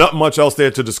 not much else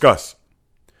there to discuss.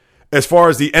 As far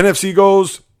as the NFC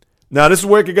goes, now this is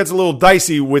where it gets a little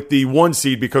dicey with the 1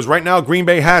 seed because right now Green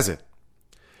Bay has it.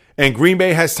 And Green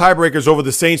Bay has tiebreakers over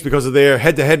the Saints because of their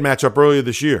head-to-head matchup earlier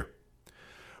this year.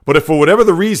 But if for whatever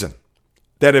the reason,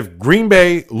 that if Green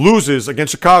Bay loses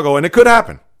against Chicago, and it could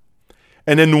happen,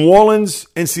 and then New Orleans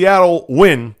and Seattle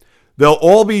win, they'll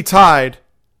all be tied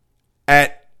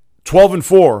at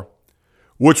 12-4,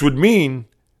 which would mean,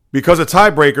 because of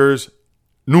tiebreakers,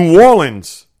 New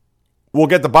Orleans will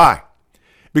get the bye.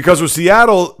 Because with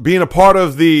Seattle being a part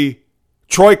of the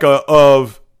troika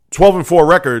of 12-4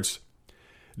 records,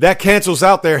 that cancels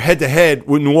out their head-to-head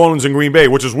with New Orleans and Green Bay,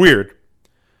 which is weird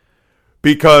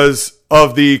because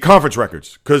of the conference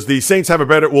records. Because the Saints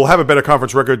will have a better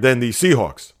conference record than the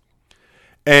Seahawks.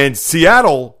 And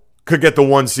Seattle could get the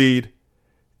 1 seed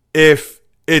if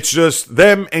it's just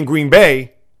them and Green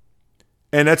Bay,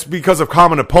 and that's because of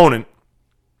common opponent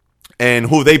and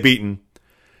who they beaten.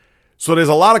 So there's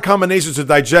a lot of combinations to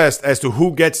digest as to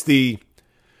who gets the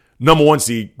number 1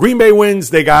 seed. Green Bay wins,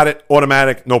 they got it,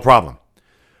 automatic, no problem.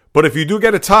 But if you do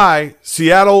get a tie,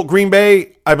 Seattle, Green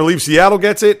Bay, I believe Seattle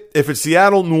gets it. If it's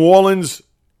Seattle, New Orleans,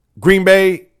 Green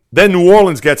Bay, then New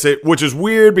Orleans gets it, which is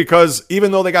weird because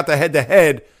even though they got the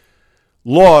head-to-head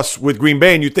loss with Green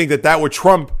Bay, and you think that would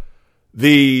trump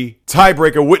the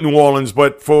tiebreaker with New Orleans,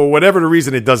 but for whatever the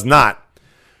reason, it does not.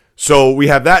 So we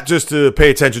have that just to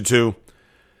pay attention to.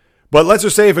 But let's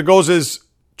just say if it goes as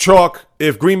chalk,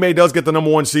 if Green Bay does get the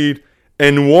number 1 seed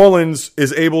and New Orleans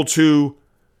is able to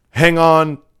hang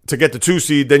on to get the 2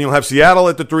 seed, then you'll have Seattle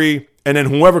at the 3, and then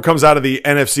whoever comes out of the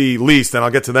NFC least, and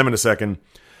I'll get to them in a second.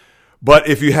 But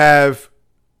if you have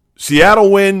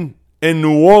Seattle win and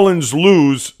New Orleans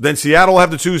lose, then Seattle will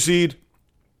have the 2 seed.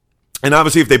 And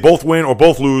obviously if they both win or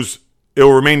both lose, it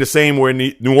will remain the same where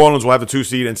New Orleans will have the 2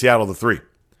 seed and Seattle the 3.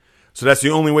 So that's the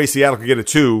only way Seattle could get a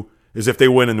 2 is if they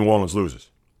win and New Orleans loses.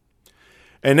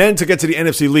 And then to get to the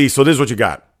NFC least, so this is what you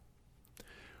got.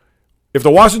 If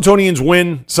the Washingtonians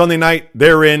win Sunday night,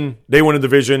 they're in. They win a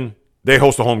division. They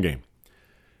host a home game.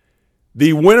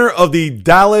 The winner of the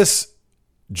Dallas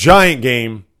Giant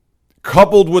game,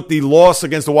 coupled with the loss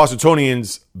against the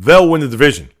Washingtonians, they'll win the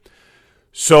division.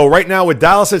 So right now with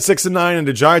Dallas at 6-9 and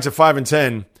the Giants at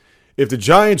 5-10, if the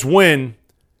Giants win,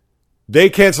 they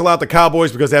cancel out the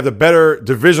Cowboys because they have the better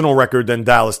divisional record than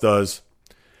Dallas does.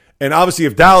 And obviously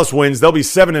if Dallas wins, they'll be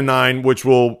 7-9, which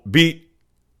will beat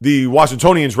the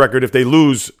Washingtonians record if they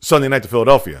lose Sunday night to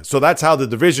Philadelphia. So that's how the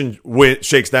division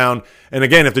shakes down. And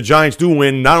again, if the Giants do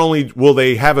win, not only will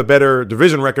they have a better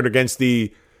division record against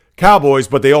the Cowboys,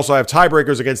 but they also have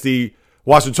tiebreakers against the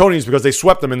Washingtonians because they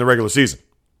swept them in the regular season.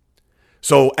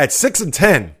 So at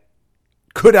 6-10,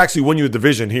 could actually win you a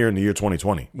division here in the year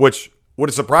 2020, which would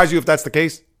it surprise you if that's the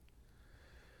case?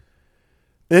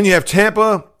 Then you have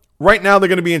Tampa. Right now they're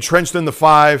going to be entrenched in the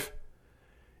 5.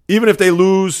 Even if they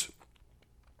lose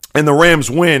and the Rams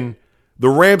win, the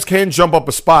Rams can jump up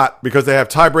a spot because they have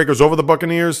tiebreakers over the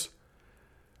Buccaneers.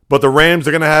 But the Rams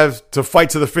are going to have to fight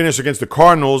to the finish against the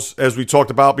Cardinals, as we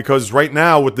talked about, because right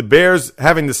now with the Bears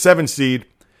having the 7 seed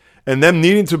and them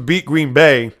needing to beat Green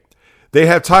Bay, they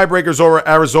have tiebreakers over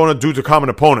Arizona due to common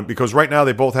opponent because right now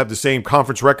they both have the same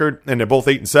conference record and they're both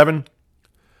 8-7.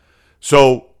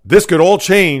 So this could all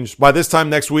change by this time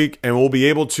next week and we'll be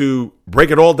able to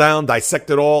break it all down, dissect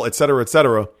it all,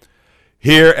 etc.,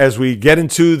 here as we get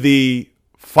into the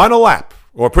final lap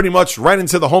or pretty much right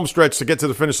into the home stretch to get to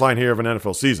the finish line here of an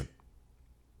NFL season.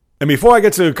 And before I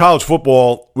get to college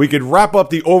football, we could wrap up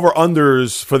the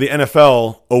over-unders for the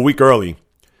NFL a week early.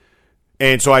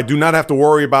 And so I do not have to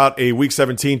worry about a Week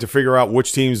 17 to figure out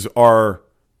which teams are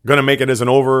going to make it as an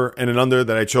over and an under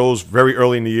that I chose very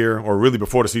early in the year or really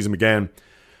before the season began.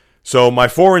 So my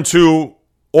 4-2,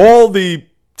 all the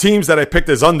teams that I picked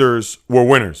as unders were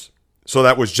winners. So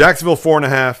that was Jacksonville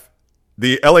 4.5,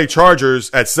 the LA Chargers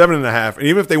at 7.5. And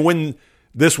even if they win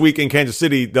this week in Kansas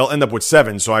City, they'll end up with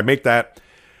 7. So I make that.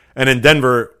 And then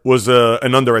Denver was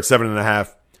an under at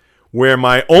 7.5, where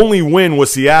my only win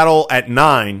was Seattle at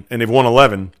 9, and they've won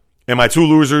 11. And my two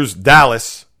losers,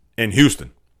 Dallas and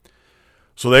Houston.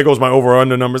 So there goes my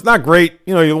over-under numbers. Not great.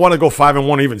 You know, you want to go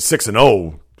 5-1, even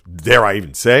 6-0, dare I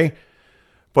even say.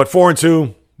 But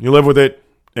 4-2, you live with it,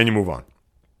 and you move on.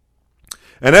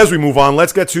 And as we move on,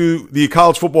 let's get to the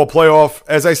college football playoff.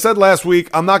 As I said last week,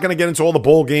 I'm not going to get into all the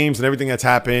bowl games and everything that's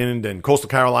happened and Coastal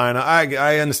Carolina.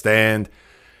 I understand.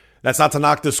 That's not to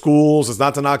knock the schools. It's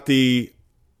not to knock the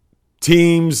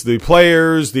teams, the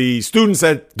players, the students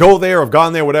that go there, have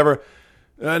gone there, whatever.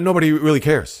 Nobody really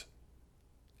cares.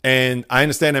 And I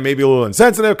understand that may be a little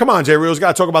insensitive. Come on, Jay Reels,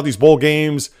 got to talk about these bowl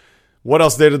games. What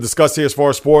else there to discuss here as far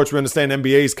as sports? We understand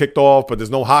NBA's kicked off, but there's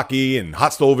no hockey, and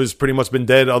Hot Stove has pretty much been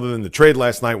dead other than the trade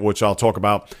last night, which I'll talk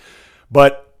about.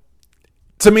 But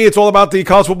to me, it's all about the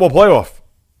college football playoff.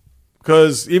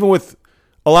 Because even with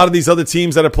a lot of these other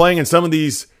teams that are playing, and some of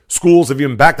these schools have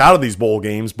even backed out of these bowl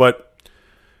games, but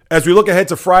as we look ahead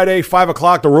to Friday, 5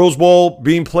 o'clock, the Rose Bowl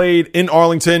being played in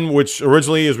Arlington, which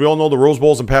originally, as we all know, the Rose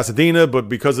Bowl's in Pasadena, but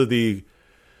because of the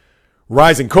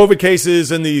rising COVID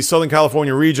cases in the Southern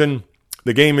California region,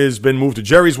 the game has been moved to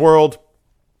Jerry's World.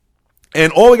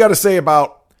 And all we got to say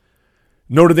about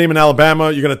Notre Dame and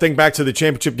Alabama, you're going to think back to the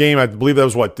championship game, I believe that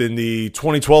was in the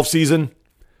 2012 season,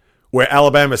 where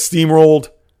Alabama steamrolled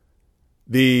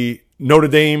the Notre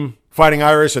Dame Fighting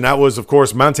Irish, and that was, of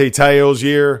course, Monte Te'o's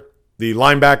year, the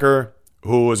linebacker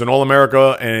who was an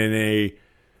All-America and a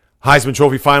Heisman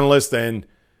Trophy finalist, and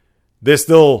there's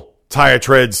still tire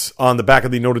treads on the back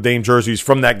of the Notre Dame jerseys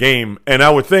from that game. And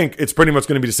I would think it's pretty much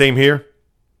going to be the same here,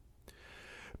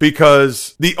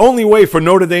 because the only way for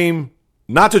Notre Dame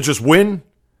not to just win,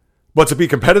 but to be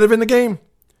competitive in the game,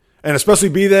 and especially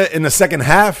be there in the second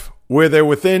half where they're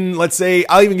within, let's say,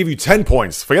 I'll even give you 10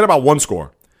 points, forget about one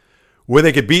score, where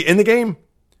they could be in the game,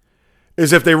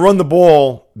 is if they run the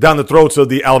ball down the throats of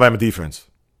the Alabama defense.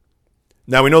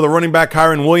 Now, we know the running back,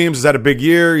 Kyron Williams, has had a big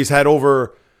year. He's had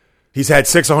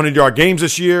 6 100-yard games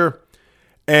this year.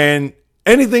 And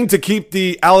anything to keep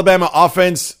the Alabama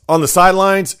offense on the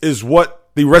sidelines is what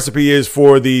the recipe is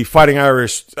for the Fighting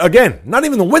Irish. Again, not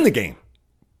even to win the game,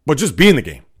 but just be in the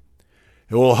game.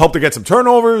 It will help to get some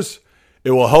turnovers.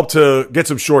 It will help to get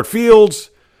some short fields.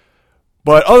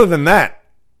 But other than that,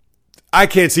 I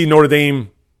can't see Notre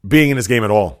Dame being in this game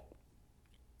at all.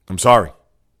 I'm sorry.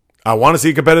 I want to see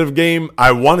a competitive game.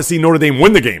 I want to see Notre Dame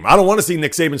win the game. I don't want to see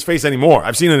Nick Saban's face anymore.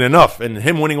 I've seen it enough. And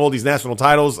him winning all these national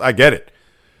titles, I get it.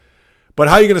 But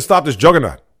how are you going to stop this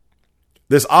juggernaut?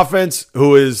 This offense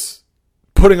who is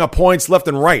putting up points left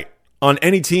and right on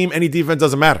any team, any defense,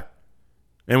 doesn't matter.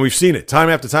 And we've seen it time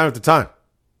after time after time.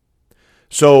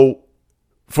 So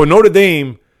for Notre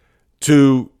Dame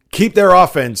to keep their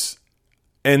offense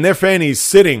and their fannies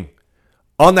sitting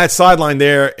on that sideline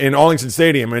there in Arlington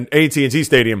Stadium and AT&T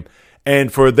Stadium,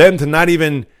 and for them to not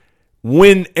even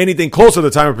win anything close to the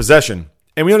time of possession.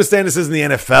 And we understand this isn't the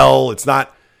NFL. It's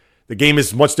not, the game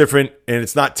is much different, and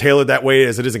it's not tailored that way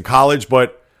as it is in college.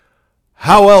 But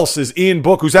how else is Ian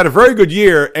Book, who's had a very good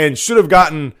year and should have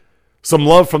gotten some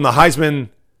love from the Heisman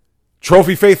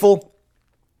Trophy faithful,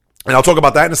 and I'll talk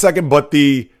about that in a second, but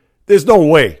there's no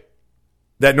way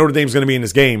that Notre Dame's going to be in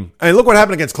this game. And look what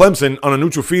happened against Clemson on a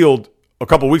neutral field a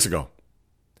couple weeks ago.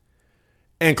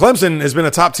 And Clemson has been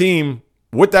a top team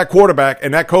with that quarterback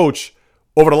and that coach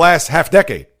over the last half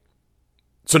decade.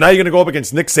 So now you're going to go up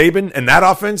against Nick Saban and that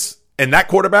offense and that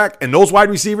quarterback and those wide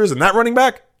receivers and that running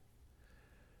back?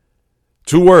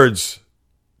 2 words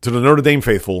to the Notre Dame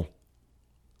faithful: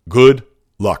 good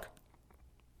luck.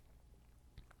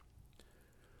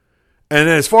 And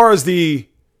as far as the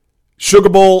Sugar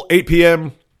Bowl, 8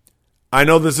 p.m., I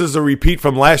know this is a repeat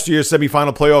from last year's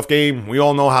semifinal playoff game. We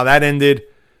all know how that ended.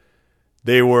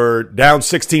 They were down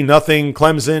 16-0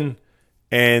 Clemson,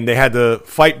 and they had to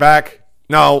fight back.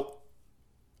 Now,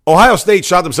 Ohio State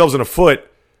shot themselves in the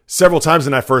foot several times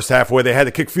in that first half where they had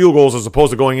to kick field goals as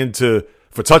opposed to going into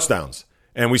for touchdowns.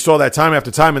 And we saw that time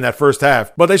after time in that first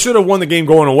half. But they should have won the game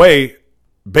going away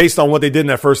based on what they did in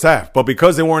that first half. But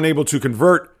because they weren't able to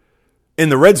convert in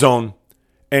the red zone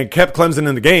and kept Clemson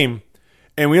in the game,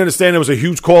 and we understand there was a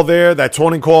huge call there, that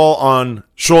taunting call on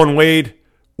Sean Wade,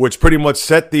 which pretty much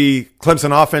set the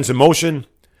Clemson offense in motion.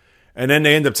 And then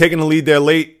they end up taking the lead there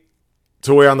late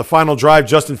to where on the final drive,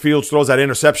 Justin Fields throws that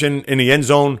interception in the end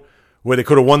zone where they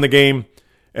could have won the game.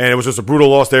 And it was just a brutal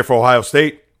loss there for Ohio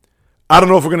State. I don't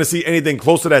know if we're going to see anything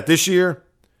close to that this year.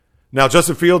 Now,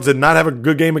 Justin Fields did not have a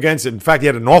good game in fact, he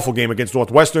had an awful game against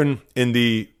Northwestern in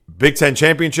the Big Ten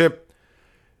Championship.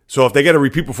 So if they get a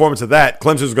repeat performance of that,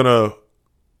 Clemson's going to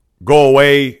go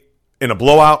away in a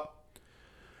blowout.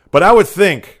 But I would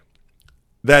think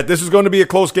that this is going to be a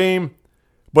close game,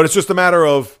 but it's just a matter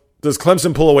of, does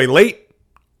Clemson pull away late?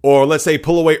 Or let's say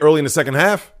pull away early in the second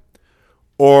half?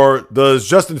 Or does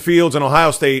Justin Fields and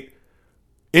Ohio State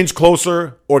inch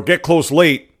closer or get close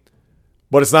late,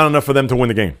 but it's not enough for them to win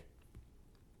the game?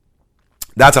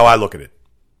 That's how I look at it.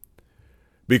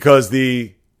 Because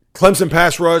the Clemson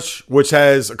pass rush, which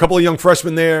has a couple of young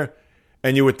freshmen there,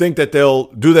 and you would think that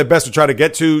they'll do their best to try to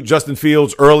get to Justin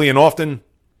Fields early and often.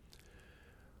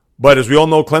 But as we all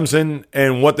know, Clemson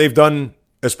and what they've done,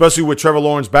 especially with Trevor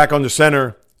Lawrence back under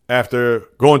center after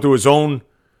going through his own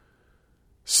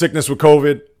sickness with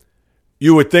COVID,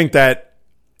 you would think that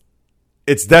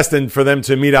it's destined for them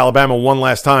to meet Alabama one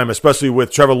last time, especially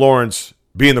with Trevor Lawrence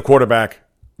being the quarterback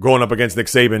going up against Nick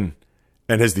Saban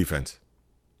and his defense.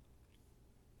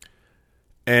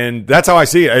 And that's how I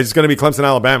see it. It's going to be Clemson,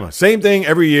 Alabama. Same thing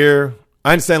every year.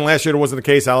 I understand last year it wasn't the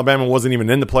case. Alabama wasn't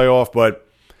even in the playoff, but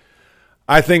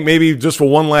I think maybe just for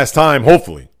one last time,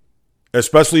 hopefully,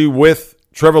 especially with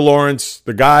Trevor Lawrence,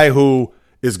 the guy who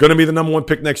is going to be the number one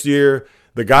pick next year,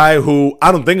 the guy who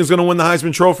I don't think is going to win the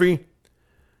Heisman Trophy.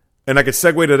 And I could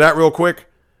segue to that real quick.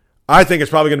 I think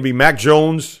it's probably going to be Mac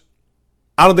Jones.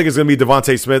 I don't think it's going to be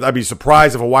Devontae Smith. I'd be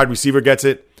surprised if a wide receiver gets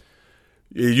it.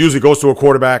 It usually goes to a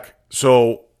quarterback.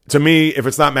 So to me, if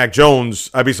it's not Mac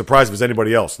Jones, I'd be surprised if it's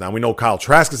anybody else. Now, we know Kyle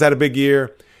Trask has had a big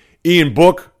year. Ian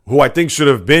Book, who I think should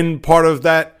have been part of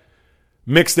that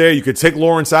mix there. You could take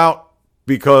Lawrence out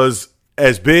because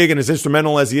as big and as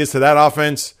instrumental as he is to that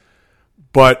offense,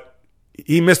 but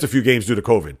he missed a few games due to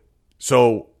COVID.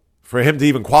 So for him to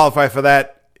even qualify for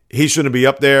that, he shouldn't be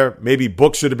up there. Maybe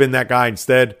Book should have been that guy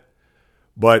instead.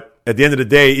 But at the end of the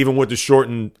day, even with the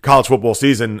shortened college football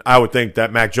season, I would think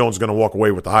that Mac Jones is going to walk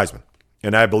away with the Heisman.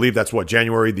 And I believe that's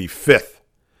January the 5th.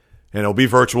 And it'll be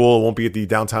virtual. It won't be at the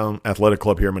Downtown Athletic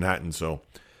Club here in Manhattan. So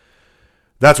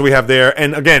that's what we have there.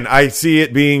 And again, I see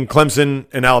it being Clemson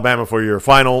and Alabama for your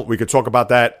final. We could talk about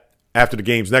that after the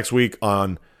games next week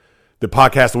on the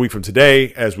podcast a week from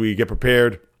today as we get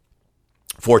prepared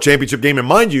for a championship game. And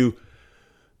mind you,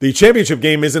 the championship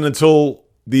game isn't until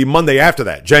the Monday after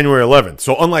that, January 11th.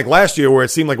 So unlike last year where it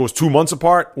seemed like it was 2 months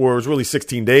apart, where it was really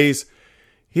 16 days,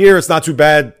 here it's not too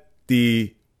bad.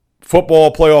 The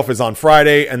football playoff is on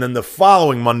Friday, and then the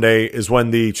following Monday is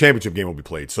when the championship game will be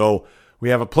played. So we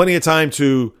have plenty of time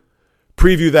to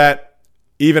preview that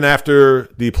even after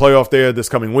the playoff there this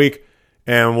coming week,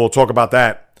 and we'll talk about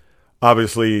that,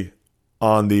 obviously,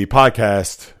 on the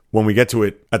podcast when we get to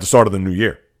it at the start of the new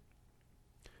year.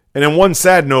 And then one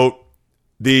sad note,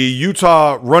 the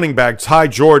Utah running back, Ty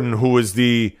Jordan, who is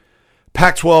the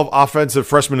Pac-12 Offensive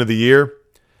Freshman of the Year,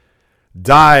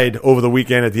 died over the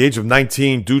weekend at the age of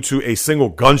 19 due to a single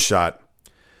gunshot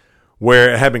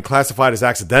where it had been classified as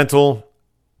accidental.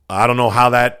 I don't know how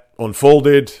that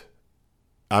unfolded.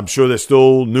 I'm sure there's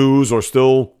still news or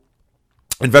still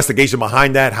investigation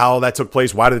behind that, how that took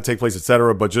place, why did it take place,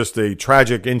 etc. But just a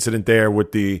tragic incident there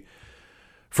with the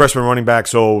freshman running back.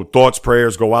 So thoughts,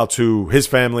 prayers go out to his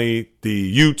family, the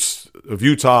Utes of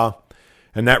Utah,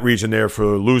 and that region there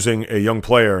for losing a young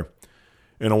player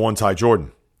in a one Ty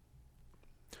Jordan.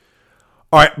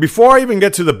 All right, before I even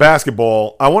get to the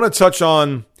basketball, I want to touch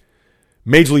on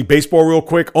Major League Baseball real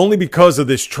quick, only because of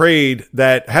this trade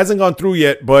that hasn't gone through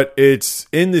yet, but it's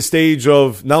in the stage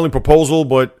of not only proposal,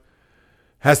 but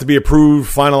has to be approved,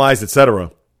 finalized,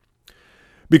 etc.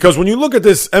 Because when you look at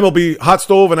this MLB hot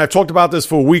stove, and I've talked about this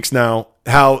for weeks now,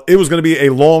 how it was going to be a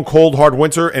long, cold, hard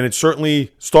winter, and it's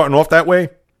certainly starting off that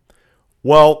way.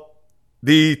 Well,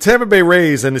 the Tampa Bay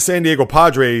Rays and the San Diego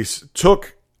Padres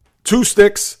took 2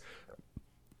 sticks,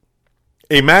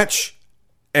 a match,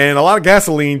 and a lot of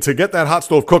gasoline to get that hot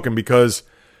stove cooking, because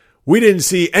we didn't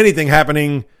see anything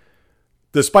happening,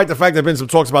 despite the fact there have been some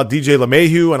talks about DJ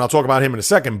LeMahieu, and I'll talk about him in a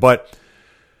second. But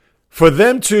for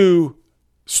them to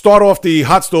start off the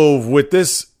hot stove with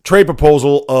this trade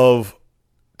proposal of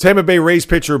Tampa Bay Rays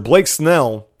pitcher Blake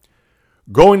Snell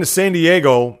going to San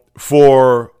Diego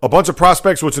for a bunch of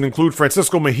prospects, which would include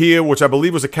Francisco Mejia, which I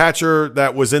believe was a catcher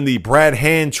that was in the Brad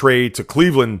Hand trade to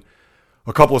Cleveland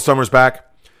a couple of summers back.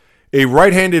 A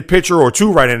right-handed pitcher, or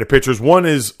 2 right-handed pitchers. One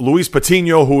is Luis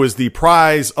Patino, who is the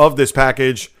prize of this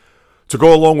package, to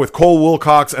go along with Cole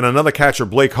Wilcox and another catcher,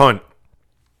 Blake Hunt,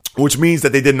 which means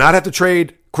that they did not have to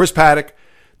trade Chris Paddock.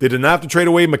 They did not have to trade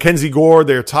away Mackenzie Gore,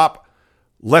 their top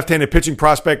left-handed pitching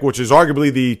prospect, which is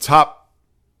arguably the top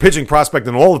pitching prospect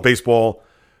in all of baseball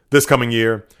this coming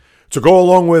year, to go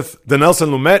along with Dinelson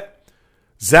Lamet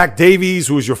Zach Davies,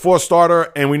 who is your fourth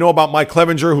starter, and we know about Mike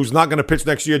Clevenger, who's not going to pitch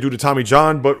next year due to Tommy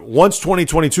John. But once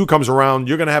 2022 comes around,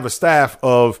 you're going to have a staff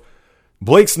of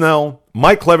Blake Snell,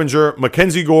 Mike Clevenger,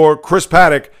 Mackenzie Gore, Chris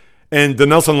Paddock, and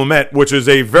Dinelson Lamet, which is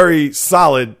a very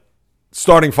solid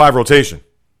starting five rotation.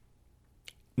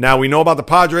 Now, we know about the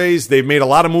Padres. They've made a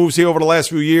lot of moves here over the last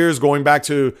few years, going back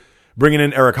to bringing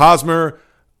in Eric Hosmer,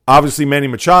 obviously Manny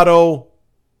Machado,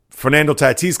 Fernando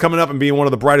Tatis coming up and being one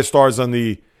of the brightest stars on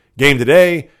the game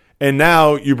today. And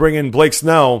now you bring in Blake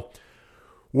Snell,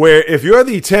 where if you're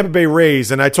the Tampa Bay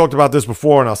Rays, and I talked about this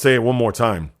before and I'll say it one more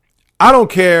time, I don't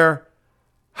care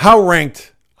how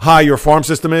ranked high your farm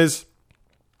system is.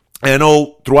 And I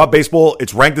know throughout baseball,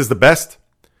 it's ranked as the best.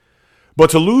 But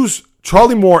to lose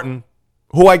Charlie Morton,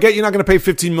 who I get you're not going to pay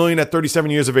 $15 million at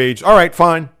 37 years of age. All right,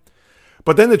 fine.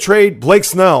 But then to trade Blake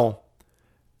Snell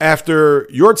after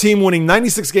your team winning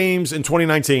 96 games in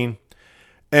 2019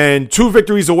 and 2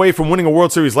 victories away from winning a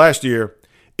World Series last year,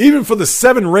 even for the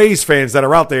 7 Rays fans that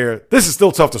are out there, this is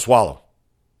still tough to swallow.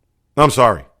 I'm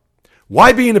sorry.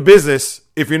 Why be in a business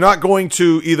if you're not going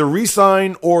to either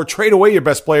re-sign or trade away your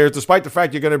best players, despite the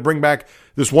fact you're going to bring back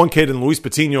this one kid in Luis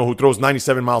Patino who throws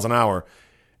 97 miles an hour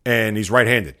and he's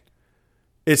right-handed?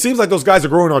 It seems like those guys are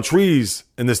growing on trees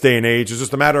in this day and age. It's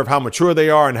just a matter of how mature they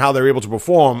are and how they're able to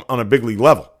perform on a big league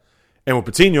level. And with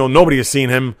Patino, nobody has seen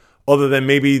him other than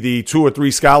maybe the 2 or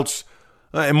 3 scouts,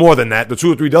 and more than that, the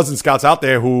 2 or 3 dozen scouts out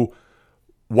there who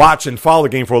watch and follow the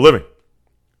game for a living.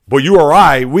 But you or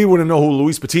I, we wouldn't know who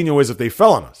Luis Patino is if they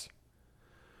fell on us.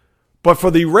 But for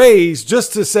the Rays,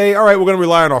 just to say, all right, we're going to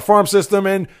rely on our farm system,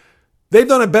 and they've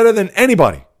done it better than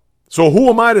anybody. So who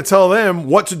am I to tell them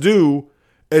what to do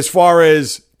as far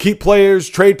as keep players,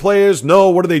 trade players? No,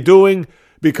 what are they doing?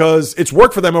 Because it's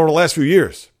worked for them over the last few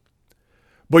years.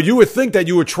 But you would think that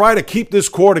you would try to keep this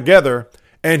core together,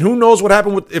 and who knows what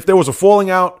happened if there was a falling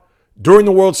out during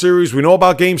the World Series. We know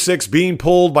about Game 6 being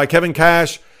pulled by Kevin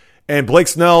Cash and Blake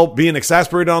Snell being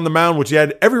exasperated on the mound, which he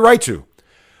had every right to.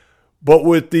 But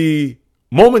with the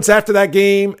moments after that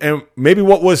game and maybe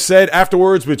what was said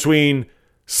afterwards between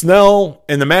Snell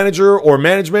and the manager or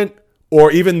management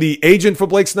or even the agent for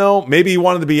Blake Snell, maybe he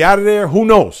wanted to be out of there. Who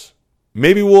knows?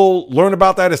 Maybe we'll learn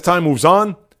about that as time moves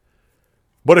on.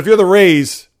 But if you're the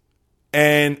Rays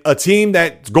and a team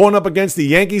that's going up against the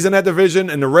Yankees in that division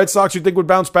and the Red Sox you think would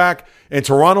bounce back and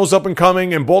Toronto's up and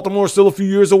coming and Baltimore's still a few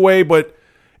years away, but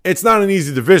it's not an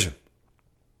easy division.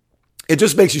 It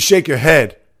just makes you shake your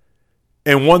head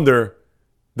and wonder,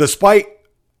 despite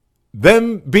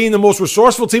them being the most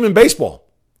resourceful team in baseball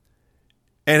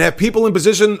and have people in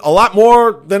position a lot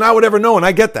more than I would ever know, and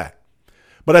I get that.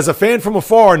 But as a fan from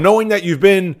afar, knowing that you've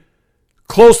been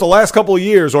close the last couple of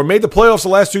years or made the playoffs the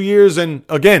last 2 years and,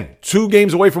 again, 2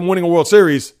 games away from winning a World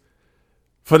Series,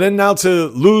 for them now to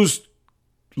lose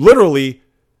literally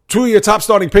 2 of your top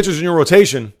starting pitchers in your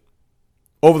rotation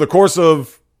over the course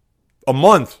of a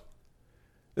month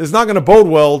is not going to bode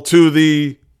well to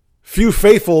the few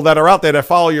faithful that are out there that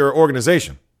follow your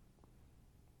organization.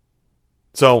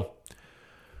 So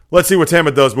let's see what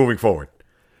Tampa does moving forward.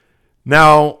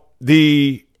 Now,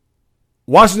 the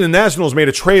Washington Nationals made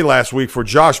a trade last week for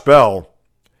Josh Bell.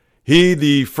 He,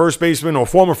 the first baseman or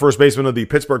former first baseman of the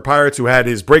Pittsburgh Pirates, who had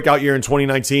his breakout year in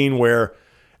 2019 where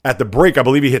at the break, I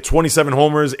believe he hit 27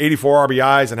 homers, 84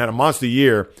 RBIs, and had a monster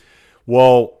year.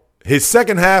 Well, his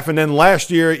second half and then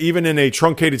last year, even in a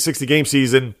truncated 60-game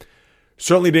season,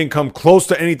 certainly didn't come close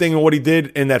to anything of what he did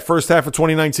in that first half of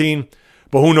 2019.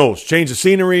 But who knows? Change of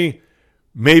scenery,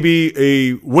 maybe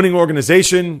a winning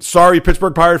organization. Sorry,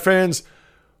 Pittsburgh Pirate fans,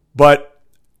 but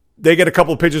they get a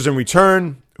couple of pitchers in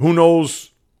return. Who knows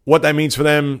what that means for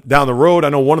them down the road? I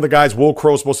know one of the guys, Will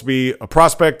Crow, is supposed to be a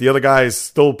prospect. The other guy is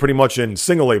still pretty much in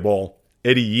single-A ball,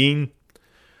 Eddie Yeen.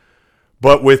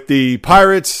 But with the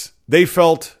Pirates, they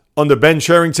felt under Ben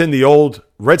Cherington, the old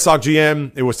Red Sox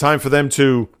GM, it was time for them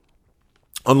to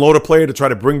unload a player, to try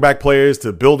to bring back players,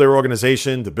 to build their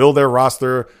organization, to build their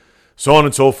roster, so on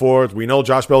and so forth. We know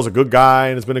Josh Bell's a good guy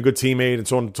and has been a good teammate and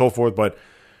so on and so forth. But,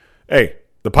 hey,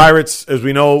 the Pirates, as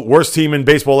we know, worst team in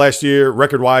baseball last year,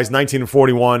 record-wise,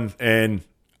 19-41. And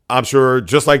I'm sure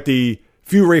just like the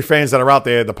few Ray fans that are out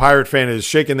there, the Pirate fan is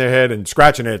shaking their head and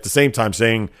scratching it at the same time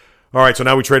saying, all right, so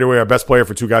now we trade away our best player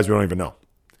for 2 guys we don't even know.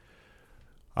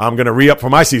 I'm going to re-up for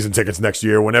my season tickets next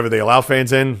year whenever they allow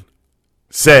fans in.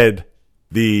 Said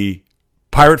the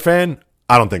Pirate fan,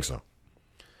 I don't think so.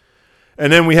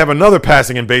 And then we have another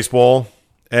passing in baseball,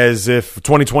 as if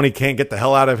 2020 can't get the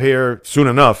hell out of here soon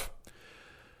enough.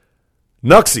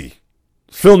 Nuxie,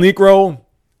 Phil Niekro,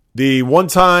 the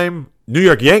one-time New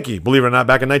York Yankee, believe it or not,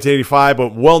 back in 1985,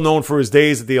 but well known for his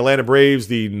days at the Atlanta Braves,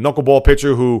 the knuckleball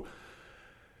pitcher who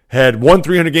Had won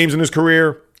 300 games in his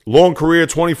career. Long career,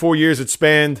 24 years it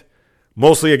spanned.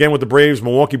 Mostly, again, with the Braves.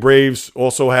 Milwaukee Braves.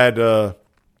 Also had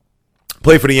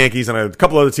played for the Yankees and a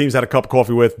couple other teams had a cup of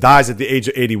coffee with. Dies at the age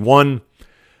of 81.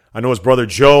 I know his brother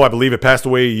Joe, I believe, had passed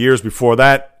away years before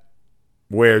that,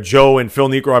 where Joe and Phil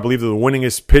Niekro, I believe, are the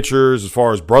winningest pitchers as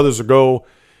far as brothers go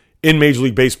in Major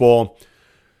League Baseball.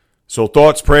 So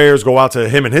thoughts, prayers go out to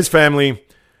him and his family.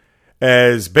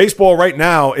 As baseball right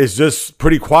now is just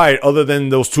pretty quiet other than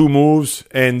those two moves.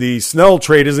 And the Snell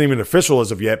trade isn't even official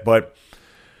as of yet. But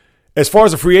as far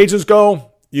as the free agents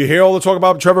go, you hear all the talk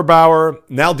about Trevor Bauer.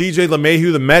 Now DJ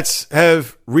LeMahieu, the Mets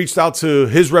have reached out to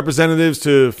his representatives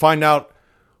to find out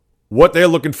what they're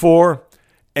looking for.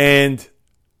 And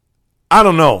I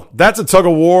don't know. That's a tug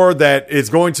of war that is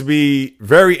going to be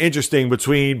very interesting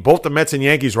between both the Mets and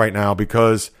Yankees right now,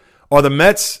 because are the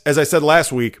Mets, as I said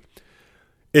last week,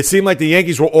 it seemed like the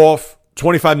Yankees were off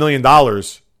 $25 million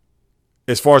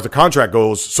as far as the contract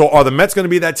goes. So are the Mets going to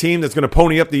be that team that's going to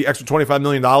pony up the extra $25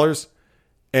 million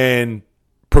and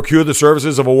procure the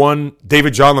services of a one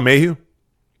David John LeMahieu?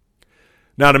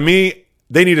 Now, to me,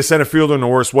 they need a center fielder in the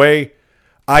worst way.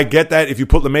 I get that. If you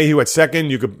put LeMahieu at second,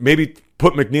 you could maybe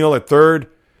put McNeil at third,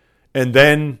 and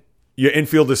then your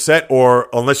infield is set, or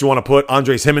unless you want to put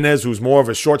Andres Jimenez, who's more of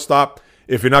a shortstop,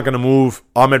 if you're not going to move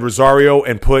Ahmed Rosario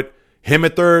and put him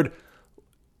at third,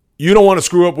 you don't want to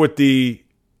screw up with the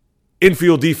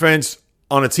infield defense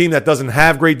on a team that doesn't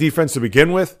have great defense to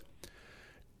begin with.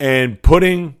 And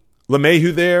putting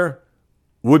LeMahieu there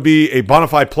would be a bona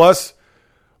fide plus.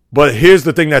 But here's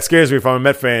the thing that scares me if I'm a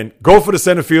Met fan. Go for the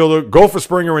center fielder. Go for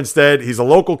Springer instead. He's a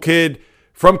local kid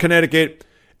from Connecticut.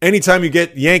 Anytime you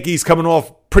get Yankees coming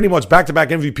off pretty much back-to-back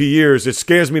MVP years, it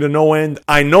scares me to no end.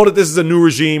 I know that this is a new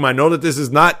regime. I know that this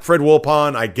is not Fred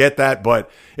Wilpon. I get that,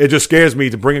 but it just scares me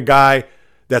to bring a guy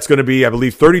that's going to be, I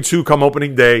believe, 32 come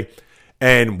opening day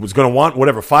and was going to want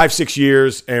whatever, 5-6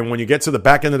 years. And when you get to the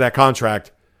back end of that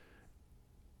contract,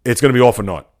 it's going to be all for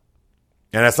naught.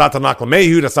 And that's not to knock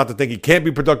LeMahieu. That's not to think he can't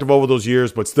be productive over those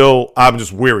years, but still, I'm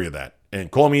just weary of that. And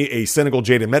call me a cynical,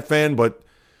 jaded Met fan, but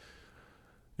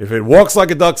if it walks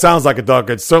like a duck, sounds like a duck,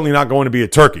 it's certainly not going to be a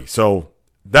turkey. So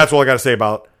that's all I got to say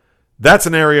about that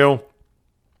scenario.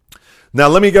 Now,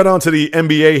 let me get on to the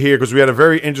NBA here, because we had a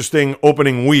very interesting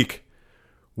opening week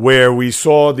where we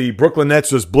saw the Brooklyn Nets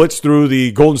just blitz through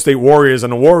the Golden State Warriors.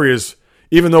 And the Warriors,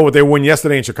 even though they won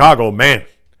yesterday in Chicago, man,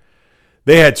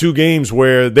 they had two games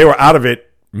where they were out of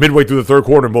it midway through the third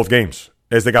quarter in both games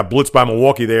as they got blitzed by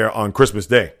Milwaukee there on Christmas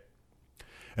Day.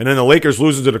 And then the Lakers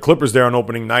losing to the Clippers there on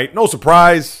opening night. No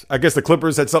surprise. I guess the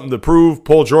Clippers had something to prove.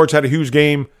 Paul George had a huge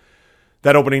game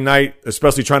that opening night,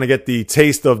 especially trying to get the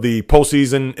taste of the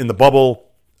postseason in the bubble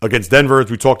against Denver, as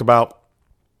we talked about.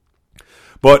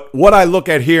 But what I look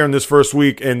at here in this first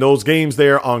week and those games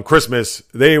there on Christmas,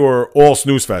 they were all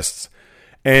snooze fests.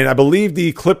 And I believe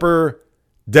the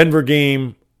Clipper-Denver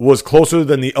game was closer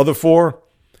than the other four.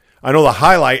 I know the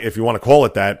highlight, if you want to call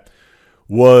it that,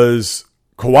 was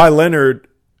Kawhi Leonard.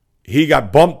 He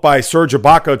got bumped by Serge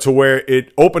Ibaka to where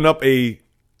it opened up a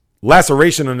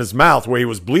laceration in his mouth where he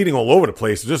was bleeding all over the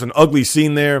place. Just an ugly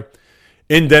scene there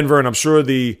in Denver, and I'm sure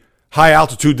the high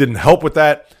altitude didn't help with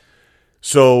that.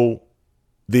 So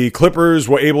the Clippers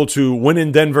were able to win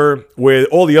in Denver, where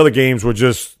all the other games were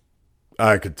just,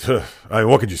 what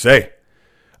could you say?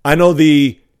 I know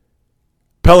the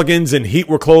Pelicans and Heat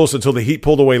were close until the Heat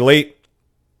pulled away late.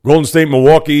 Golden State,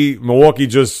 Milwaukee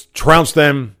just trounced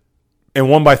them and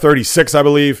won by 36, I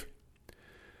believe.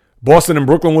 Boston and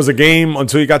Brooklyn was a game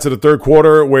until you got to the third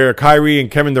quarter where Kyrie and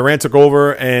Kevin Durant took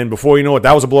over, and before you know it,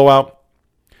 that was a blowout.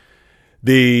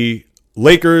 The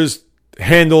Lakers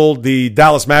handled the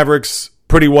Dallas Mavericks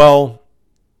pretty well,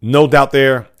 no doubt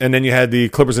there. And then you had the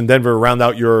Clippers in Denver round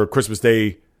out your Christmas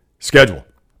Day schedule.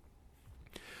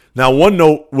 Now, one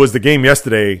note was the game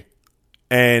yesterday,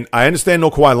 and I understand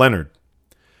no Kawhi Leonard,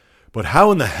 but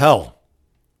how in the hell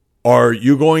are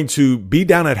you going to be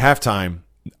down at halftime?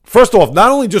 First off,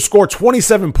 not only just score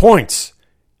 27 points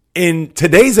in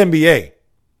today's NBA,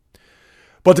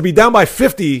 but to be down by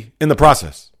 50 in the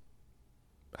process.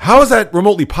 How is that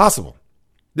remotely possible?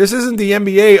 This isn't the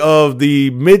NBA of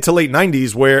the mid to late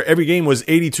 90s where every game was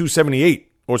 82-78,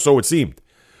 or so it seemed,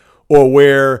 or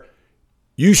where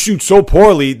you shoot so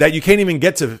poorly that you can't even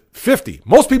get to 50.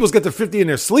 Most people get to 50 in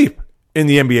their sleep in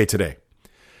the NBA today.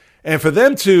 And for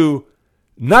them to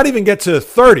not even get to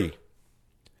 30,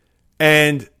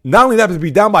 and not only that, but to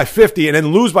be down by 50 and then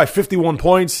lose by 51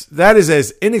 points, that is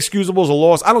as inexcusable as a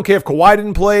loss. I don't care if Kawhi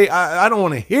didn't play. I don't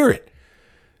want to hear it.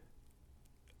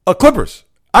 Clippers.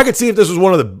 I could see if this was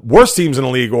one of the worst teams in the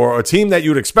league or a team that you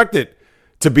would expect it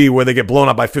to be where they get blown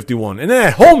out by 51. And then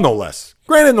at home, no less.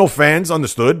 Granted, no fans,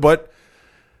 understood, but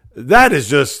that is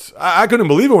just, I couldn't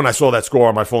believe it when I saw that score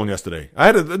on my phone yesterday. I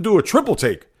had to do a triple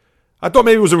take. I thought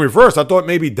maybe it was in reverse. I thought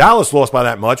maybe Dallas lost by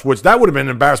that much, which that would have been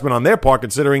an embarrassment on their part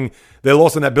considering they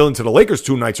lost in that building to the Lakers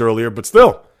 2 nights earlier. But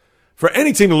still, for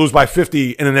any team to lose by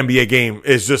 50 in an NBA game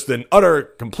is just an utter,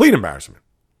 complete embarrassment.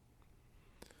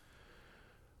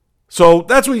 So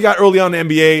that's what you got early on in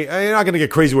the NBA. You're not going to get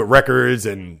crazy with records.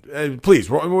 And please,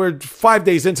 we're 5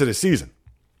 days into the season.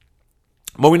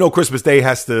 But we know Christmas Day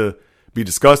has to be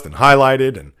discussed and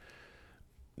highlighted. And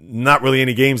not really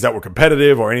any games that were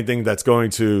competitive or anything that's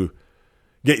going to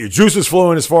get your juices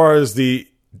flowing as far as the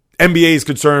NBA is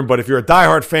concerned. But if you're a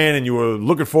diehard fan and you were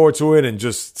looking forward to it and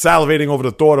just salivating over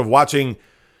the thought of watching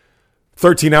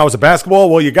 13 hours of basketball,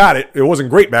 well, you got it. It wasn't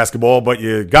great basketball, but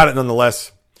you got it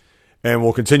nonetheless. And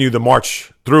we'll continue the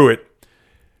march through it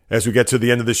as we get to the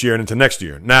end of this year and into next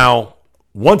year. Now,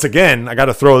 once again, I got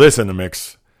to throw this in the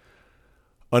mix.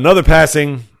 Another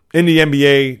passing in the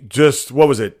NBA, just,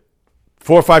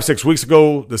 4, 5, 6 weeks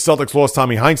ago, the Celtics lost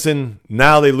Tommy Heinsohn.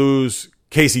 Now they lose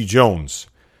Casey Jones.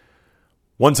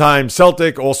 One-time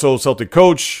Celtic, also Celtic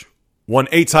coach, won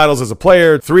 8 titles as a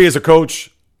player, 3 as a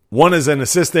coach, 1 as an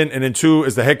assistant, and then 2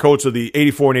 as the head coach of the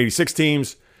 84 and 86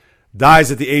 teams.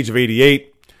 Dies at the age of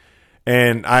 88.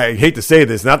 And I hate to say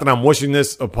this, not that I'm wishing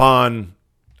this upon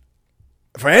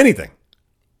for anything,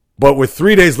 but with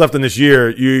 3 days left in this year,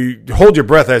 you hold your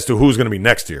breath as to who's going to be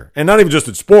next year. And not even just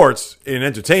in sports, in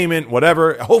entertainment,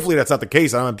 whatever. Hopefully that's not the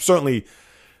case. I certainly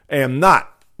am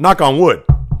not, knock on wood,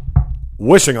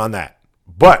 wishing on that.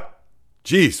 But,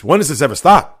 geez, when does this ever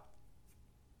stop?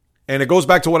 And it goes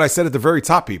back to what I said at the very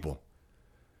top, people.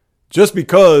 Just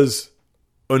because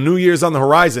a new year's on the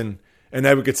horizon and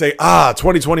that we could say,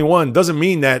 2021 doesn't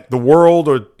mean that the world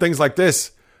or things like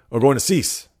this are going to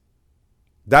cease.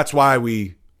 That's why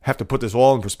we have to put this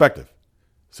all in perspective.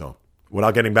 So,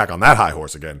 without getting back on that high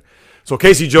horse again. So,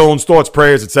 Casey Jones, thoughts,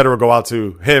 prayers, etc. go out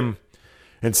to him.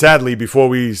 And sadly, before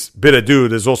we bid adieu,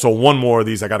 there's also one more of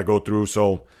these I got to go through.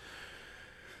 So,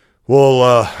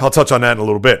 I'll touch on that in a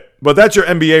little bit. But that's your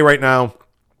NBA right now.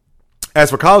 As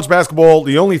for college basketball,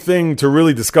 the only thing to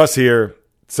really discuss here,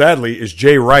 sadly, is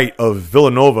Jay Wright of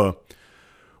Villanova,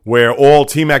 where all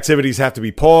team activities have to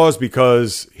be paused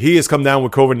because he has come down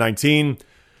with COVID-19.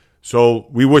 So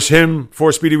we wish him for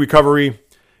a speedy recovery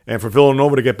and for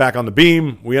Villanova to get back on the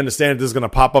beam. We understand this is going to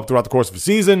pop up throughout the course of the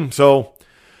season. So,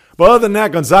 but other than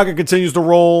that, Gonzaga continues to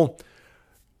roll.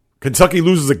 Kentucky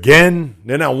loses again.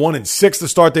 They're now 1-6 to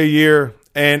start their year.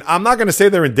 And I'm not going to say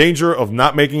they're in danger of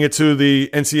not making it to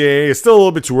the NCAA. It's still a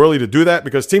little bit too early to do that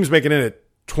because teams making it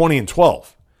at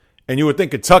 20-12. And you would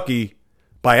think Kentucky,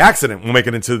 by accident, will make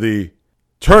it into the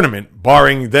tournament,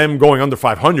 barring them going under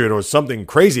 500 or something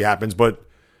crazy happens. But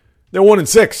they're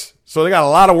 1-6. So they got a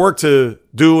lot of work to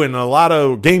do and a lot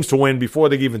of games to win before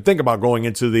they even think about going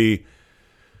into the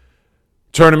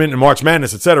tournament and March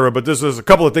Madness, etc. But there's a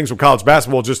couple of things from college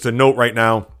basketball just to note right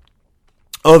now.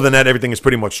 Other than that, everything is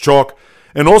pretty much chalk.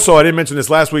 And also, I didn't mention this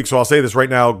last week, so I'll say this right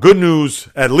now. Good news,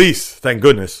 at least, thank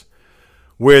goodness,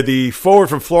 where the forward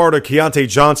from Florida, Keontae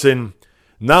Johnson,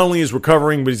 not only is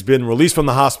recovering, but he's been released from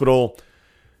the hospital.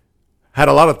 Had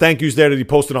a lot of thank yous there that he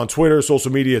posted on Twitter,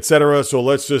 social media, etc. So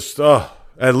let's just,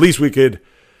 at least we could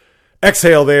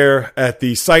exhale there at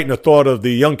the sight and the thought of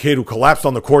the young kid who collapsed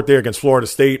on the court there against Florida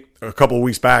State a couple of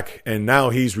weeks back. And now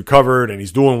he's recovered and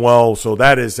he's doing well. So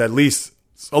that is at least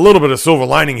a little bit of silver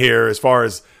lining here as far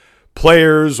as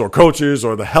players or coaches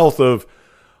or the health of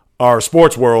our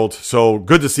sports world. So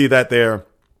good to see that there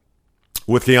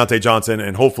with Keontae Johnson.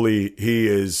 And hopefully he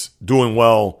is doing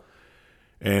well.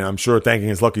 And I'm sure thanking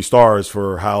his lucky stars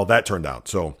for how that turned out.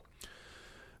 So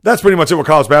that's pretty much it with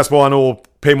college basketball. I know we'll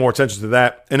pay more attention to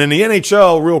that. And in the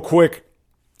NHL, real quick,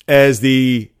 as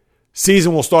the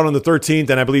season will start on the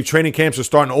 13th, and I believe training camps are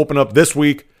starting to open up this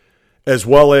week, as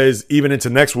well as even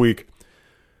into next week.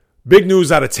 Big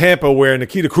news out of Tampa where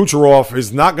Nikita Kucherov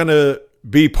is not going to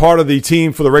be part of the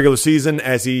team for the regular season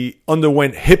as he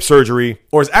underwent hip surgery,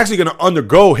 or is actually going to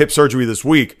undergo hip surgery this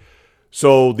week.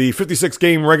 So the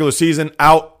 56-game regular season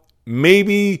out.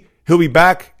 Maybe he'll be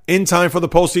back in time for the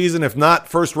postseason. If not,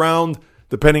 first round,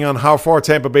 depending on how far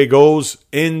Tampa Bay goes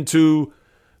into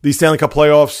the Stanley Cup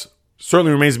playoffs.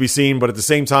 Certainly remains to be seen, but at the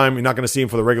same time, you're not going to see him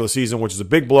for the regular season, which is a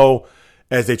big blow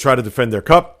as they try to defend their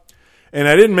cup. And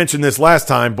I didn't mention this last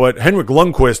time, but Henrik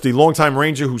Lundqvist, the longtime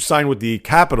Ranger who signed with the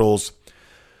Capitals,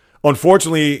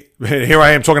 unfortunately, here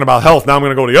I am talking about health. Now I'm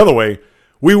going to go the other way.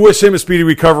 We wish him a speedy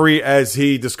recovery as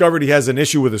he discovered he has an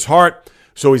issue with his heart.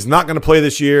 So he's not going to play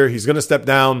this year. He's going to step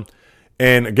down.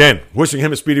 And again, wishing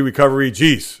him a speedy recovery.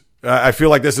 Geez, I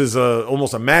feel like this is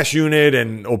almost a mass unit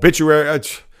and obituary.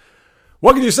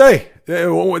 what can you say?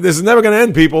 This is never going to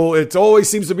end, people. It always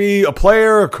seems to be a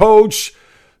player, a coach,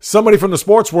 somebody from the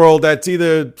sports world that's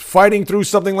either fighting through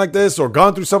something like this or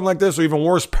gone through something like this or even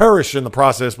worse, perish in the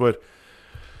process. But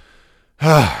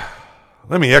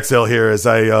let me exhale here as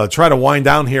I try to wind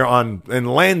down here and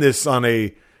land this on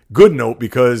a good note,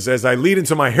 because as I lead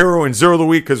into my hero and zero of the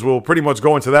week, because we'll pretty much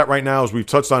go into that right now as we've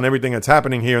touched on everything that's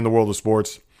happening here in the world of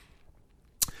sports.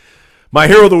 My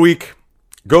hero of the week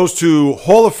goes to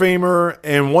Hall of Famer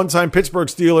and one-time Pittsburgh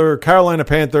Steeler, Carolina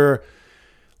Panther,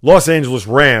 Los Angeles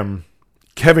Ram,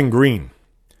 Kevin Greene.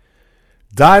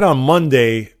 Died on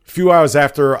Monday, a few hours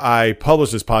after I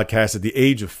published this podcast, at the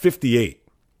age of 58.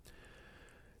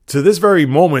 To this very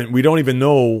moment, we don't even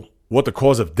know what the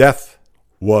cause of death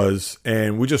was,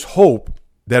 and we just hope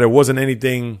that it wasn't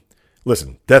anything.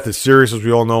 Listen, death is serious, as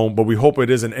we all know, but we hope it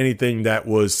isn't anything that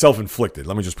was self-inflicted.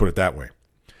 Let me just put it that way.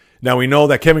 Now, we know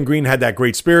that Kevin Greene had that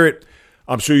great spirit.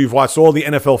 I'm sure you've watched all the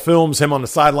NFL films, him on the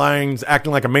sidelines,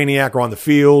 acting like a maniac, or on the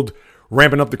field,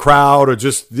 ramping up the crowd, or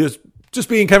just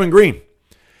being Kevin Greene.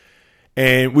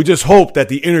 And we just hope that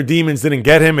the inner demons didn't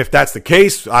get him. If that's the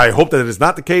case, I hope that it is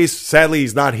not the case. Sadly,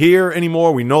 he's not here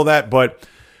anymore. We know that, but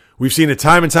we've seen it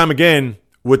time and time again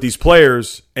with these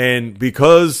players. And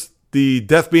because the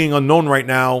death being unknown right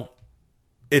now,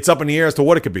 it's up in the air as to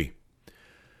what it could be.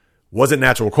 Was it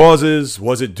natural causes?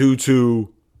 Was it due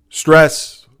to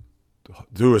stress?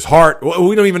 Due to his heart?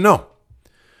 We don't even know.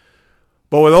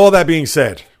 But with all that being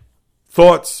said,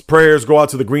 thoughts, prayers go out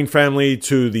to the Greene family,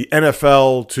 to the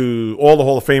NFL, to all the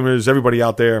Hall of Famers, everybody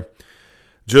out there.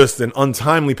 Just an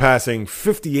untimely passing,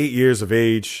 58 years of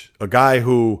age, a guy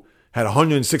who had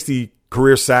 160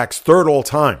 career sacks, third all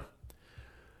time,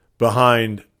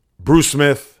 behind Bruce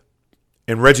Smith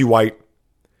and Reggie White.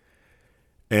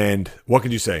 And what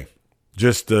can you say?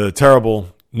 Just terrible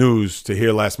news to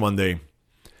hear last Monday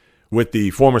with the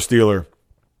former Steeler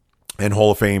and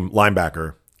Hall of Fame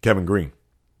linebacker, Kevin Greene.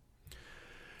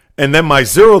 And then my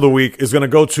zero of the week is going to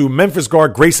go to Memphis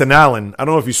guard Grayson Allen. I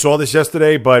don't know if you saw this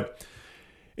yesterday, but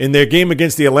in their game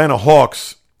against the Atlanta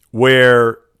Hawks,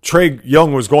 where Trey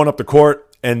Young was going up the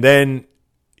court and then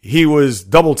he was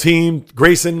double teamed,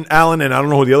 Grayson Allen, and I don't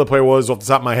know who the other player was off the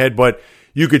top of my head, but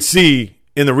you could see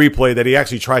in the replay that he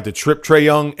actually tried to trip Trey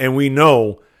Young. And we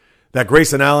know that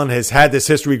Grayson Allen has had this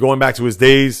history going back to his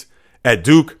days at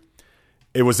Duke.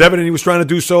 It was evident he was trying to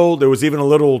do so. There was even a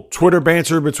little Twitter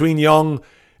banter between Young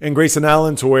and Grayson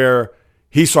Allen, to where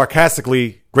he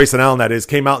sarcastically, Grayson Allen that is,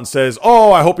 came out and says,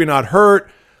 "Oh, I hope you're not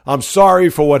hurt. I'm sorry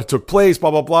for what took place,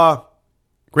 blah, blah, blah."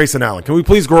 Grayson Allen, can we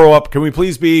please grow up? Can we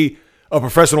please be a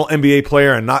professional NBA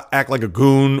player and not act like a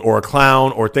goon or a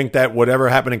clown, or think that whatever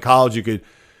happened in college, you could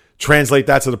translate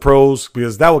that to the pros?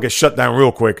 Because that will get shut down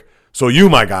real quick. So you,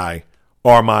 my guy,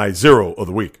 are my zero of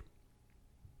the week.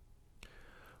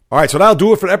 All right, so that'll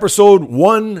do it for episode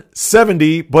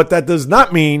 170, but that does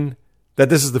not mean that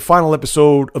this is the final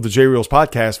episode of the J Reels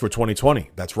podcast for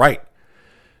 2020. That's right.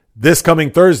 This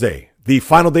coming Thursday, the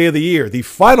final day of the year, the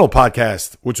final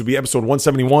podcast, which will be episode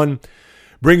 171,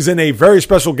 brings in a very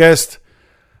special guest.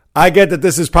 I get that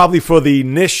this is probably for the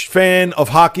niche fan of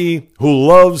hockey who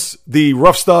loves the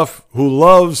rough stuff, who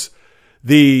loves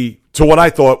to what I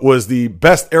thought was the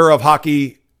best era of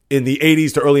hockey in the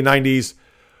 80s to early 90s.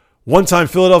 One-time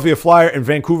Philadelphia Flyer and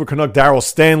Vancouver Canuck Darryl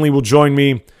Stanley will join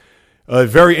me. A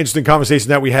very interesting conversation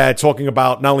that we had, talking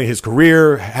about not only his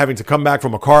career, having to come back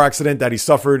from a car accident that he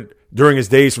suffered during his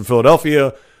days from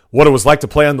Philadelphia, what it was like to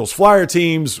play on those Flyer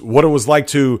teams, what it was like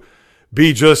to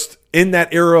be just in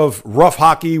that era of rough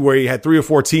hockey where he had 3 or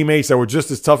 4 teammates that were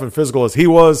just as tough and physical as he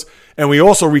was. And we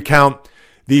also recount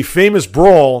the famous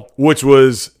brawl, which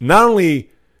was not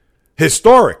only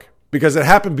historic because it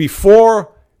happened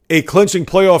before a clinching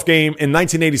playoff game in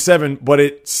 1987, but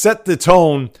it set the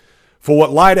tone for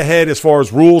what lied ahead as far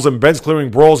as rules and bench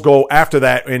clearing brawls go after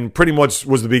that, and pretty much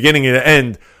was the beginning and the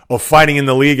end of fighting in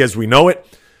the league as we know it.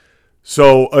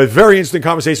 So a very interesting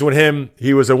conversation with him.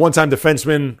 He was a one-time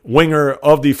defenseman, winger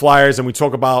of the Flyers, and we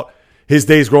talk about his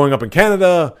days growing up in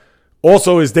Canada,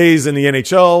 also his days in the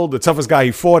NHL, the toughest guy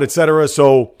he fought, etc.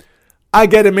 So I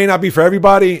get it may not be for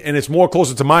everybody, and it's more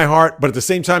closer to my heart, but at the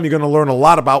same time, you're going to learn a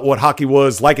lot about what hockey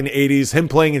was like in the 80s, him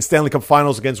playing in Stanley Cup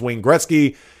Finals against Wayne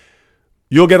Gretzky.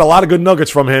 You'll get a lot of good nuggets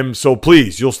from him, so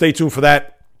please, you'll stay tuned for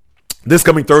that this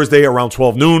coming Thursday around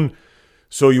 12 noon.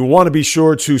 So you want to be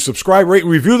sure to subscribe, rate,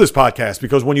 and review this podcast,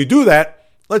 because when you do that,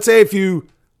 let's say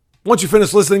once you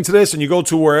finish listening to this and you go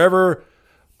to wherever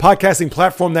podcasting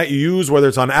platform that you use, whether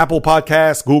it's on Apple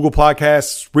Podcasts, Google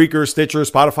Podcasts, Spreaker, Stitcher,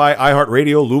 Spotify,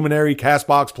 iHeartRadio, Luminary,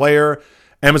 CastBox, Player,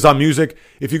 Amazon Music,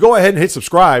 if you go ahead and hit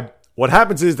subscribe, what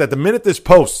happens is that the minute this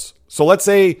posts, so let's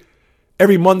say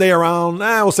every Monday around,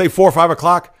 we'll say 4 or 5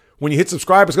 o'clock. When you hit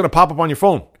subscribe, it's going to pop up on your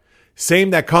phone.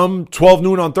 Same that come 12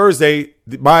 noon on Thursday,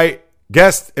 my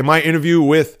guest and my interview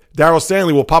with Daryl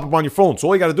Stanley will pop up on your phone. So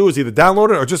all you got to do is either download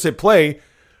it or just hit play.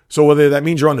 So whether that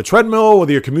means you're on the treadmill,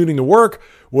 whether you're commuting to work,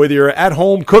 whether you're at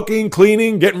home cooking,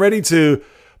 cleaning, getting ready to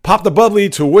pop the bubbly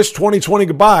to wish 2020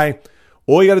 goodbye,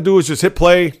 all you got to do is just hit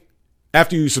play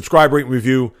after you subscribe, rate, and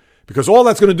review, because all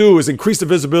that's going to do is increase the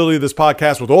visibility of this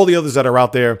podcast with all the others that are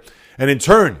out there. And in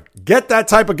turn, get that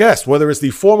type of guest, whether it's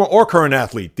the former or current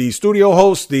athlete, the studio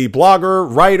host, the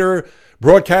blogger, writer,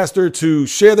 broadcaster, to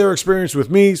share their experience with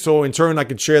me. So in turn, I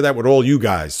can share that with all you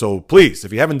guys. So please,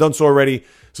 if you haven't done so already,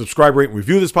 subscribe, rate, and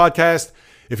review this podcast.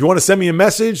 If you want to send me a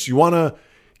message, you want to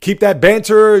keep that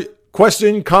banter,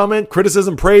 question, comment,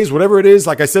 criticism, praise, whatever it is,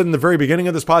 like I said in the very beginning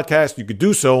of this podcast, you could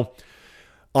do so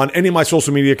on any of my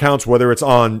social media accounts, whether it's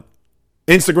on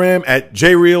Instagram at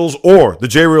JReels or the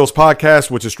JReels Podcast,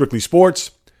 which is strictly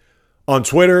sports. On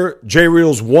Twitter,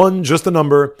 JReels1, just a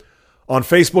number. On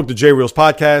Facebook, the JReels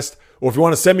Podcast. Or if you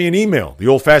want to send me an email, the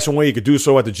old-fashioned way, you could do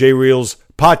so at the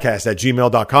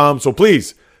jreelspodcast@gmail.com. So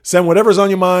please, send whatever's on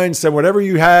your mind. Send whatever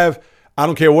you have. I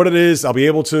don't care what it is. I'll be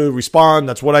able to respond.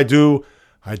 That's what I do.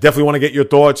 I definitely want to get your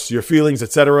thoughts, your feelings,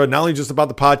 etc. Not only just about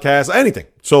the podcast, anything.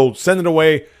 So send it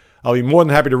away. I'll be more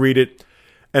than happy to read it.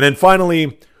 And then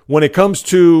finally, when it comes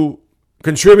to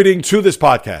contributing to this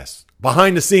podcast,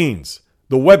 behind the scenes,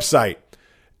 the website,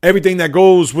 everything that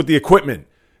goes with the equipment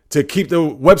to keep the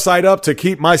website up, to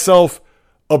keep myself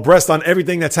abreast on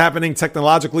everything that's happening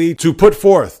technologically, to put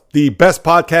forth the best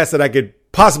podcast that I could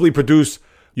possibly produce,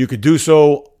 you could do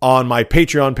so on my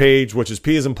Patreon page, which is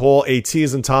P as in Paul, A T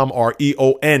as in Tom,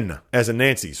 REON as in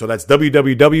Nancy. So that's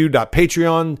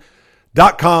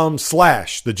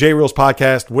www.patreon.com/the JReels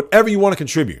Podcast. Whatever you want to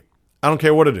contribute, I don't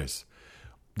care what it is.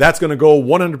 That's going to go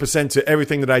 100% to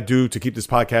everything that I do to keep this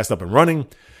podcast up and running.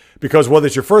 Because whether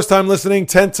it's your first time listening,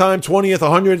 10th time, 20th,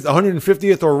 100th,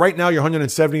 150th, or right now your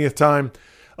 170th time,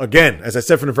 again, as I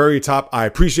said from the very top, I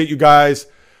appreciate you guys.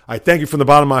 I thank you from the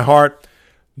bottom of my heart.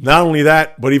 Not only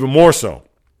that, but even more so.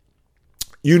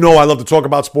 You know I love to talk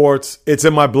about sports. It's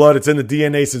in my blood. It's in the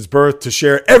DNA since birth to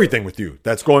share everything with you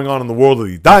that's going on in the world of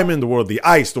the diamond, the world of the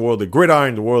ice, the world of the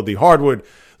gridiron, the world of the hardwood,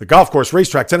 the golf course,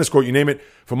 racetrack, tennis court, you name it.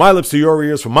 From my lips to your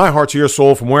ears, from my heart to your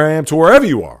soul, from where I am to wherever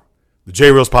you are. The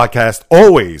JReels Podcast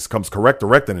always comes correct,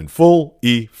 direct, and in full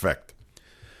effect.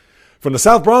 From the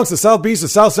South Bronx, the South Beach, the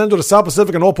South Central, the South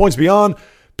Pacific, and all points beyond,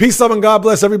 peace, love, and God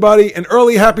bless everybody. An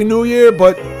early Happy New Year,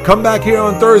 but come back here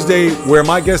on Thursday where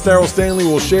my guest Daryl Stanley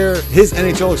will share his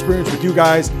NHL experience with you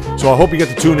guys. So I hope you get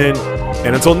to tune in.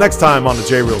 And until next time on the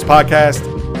JReels Podcast,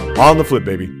 on the flip,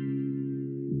 baby.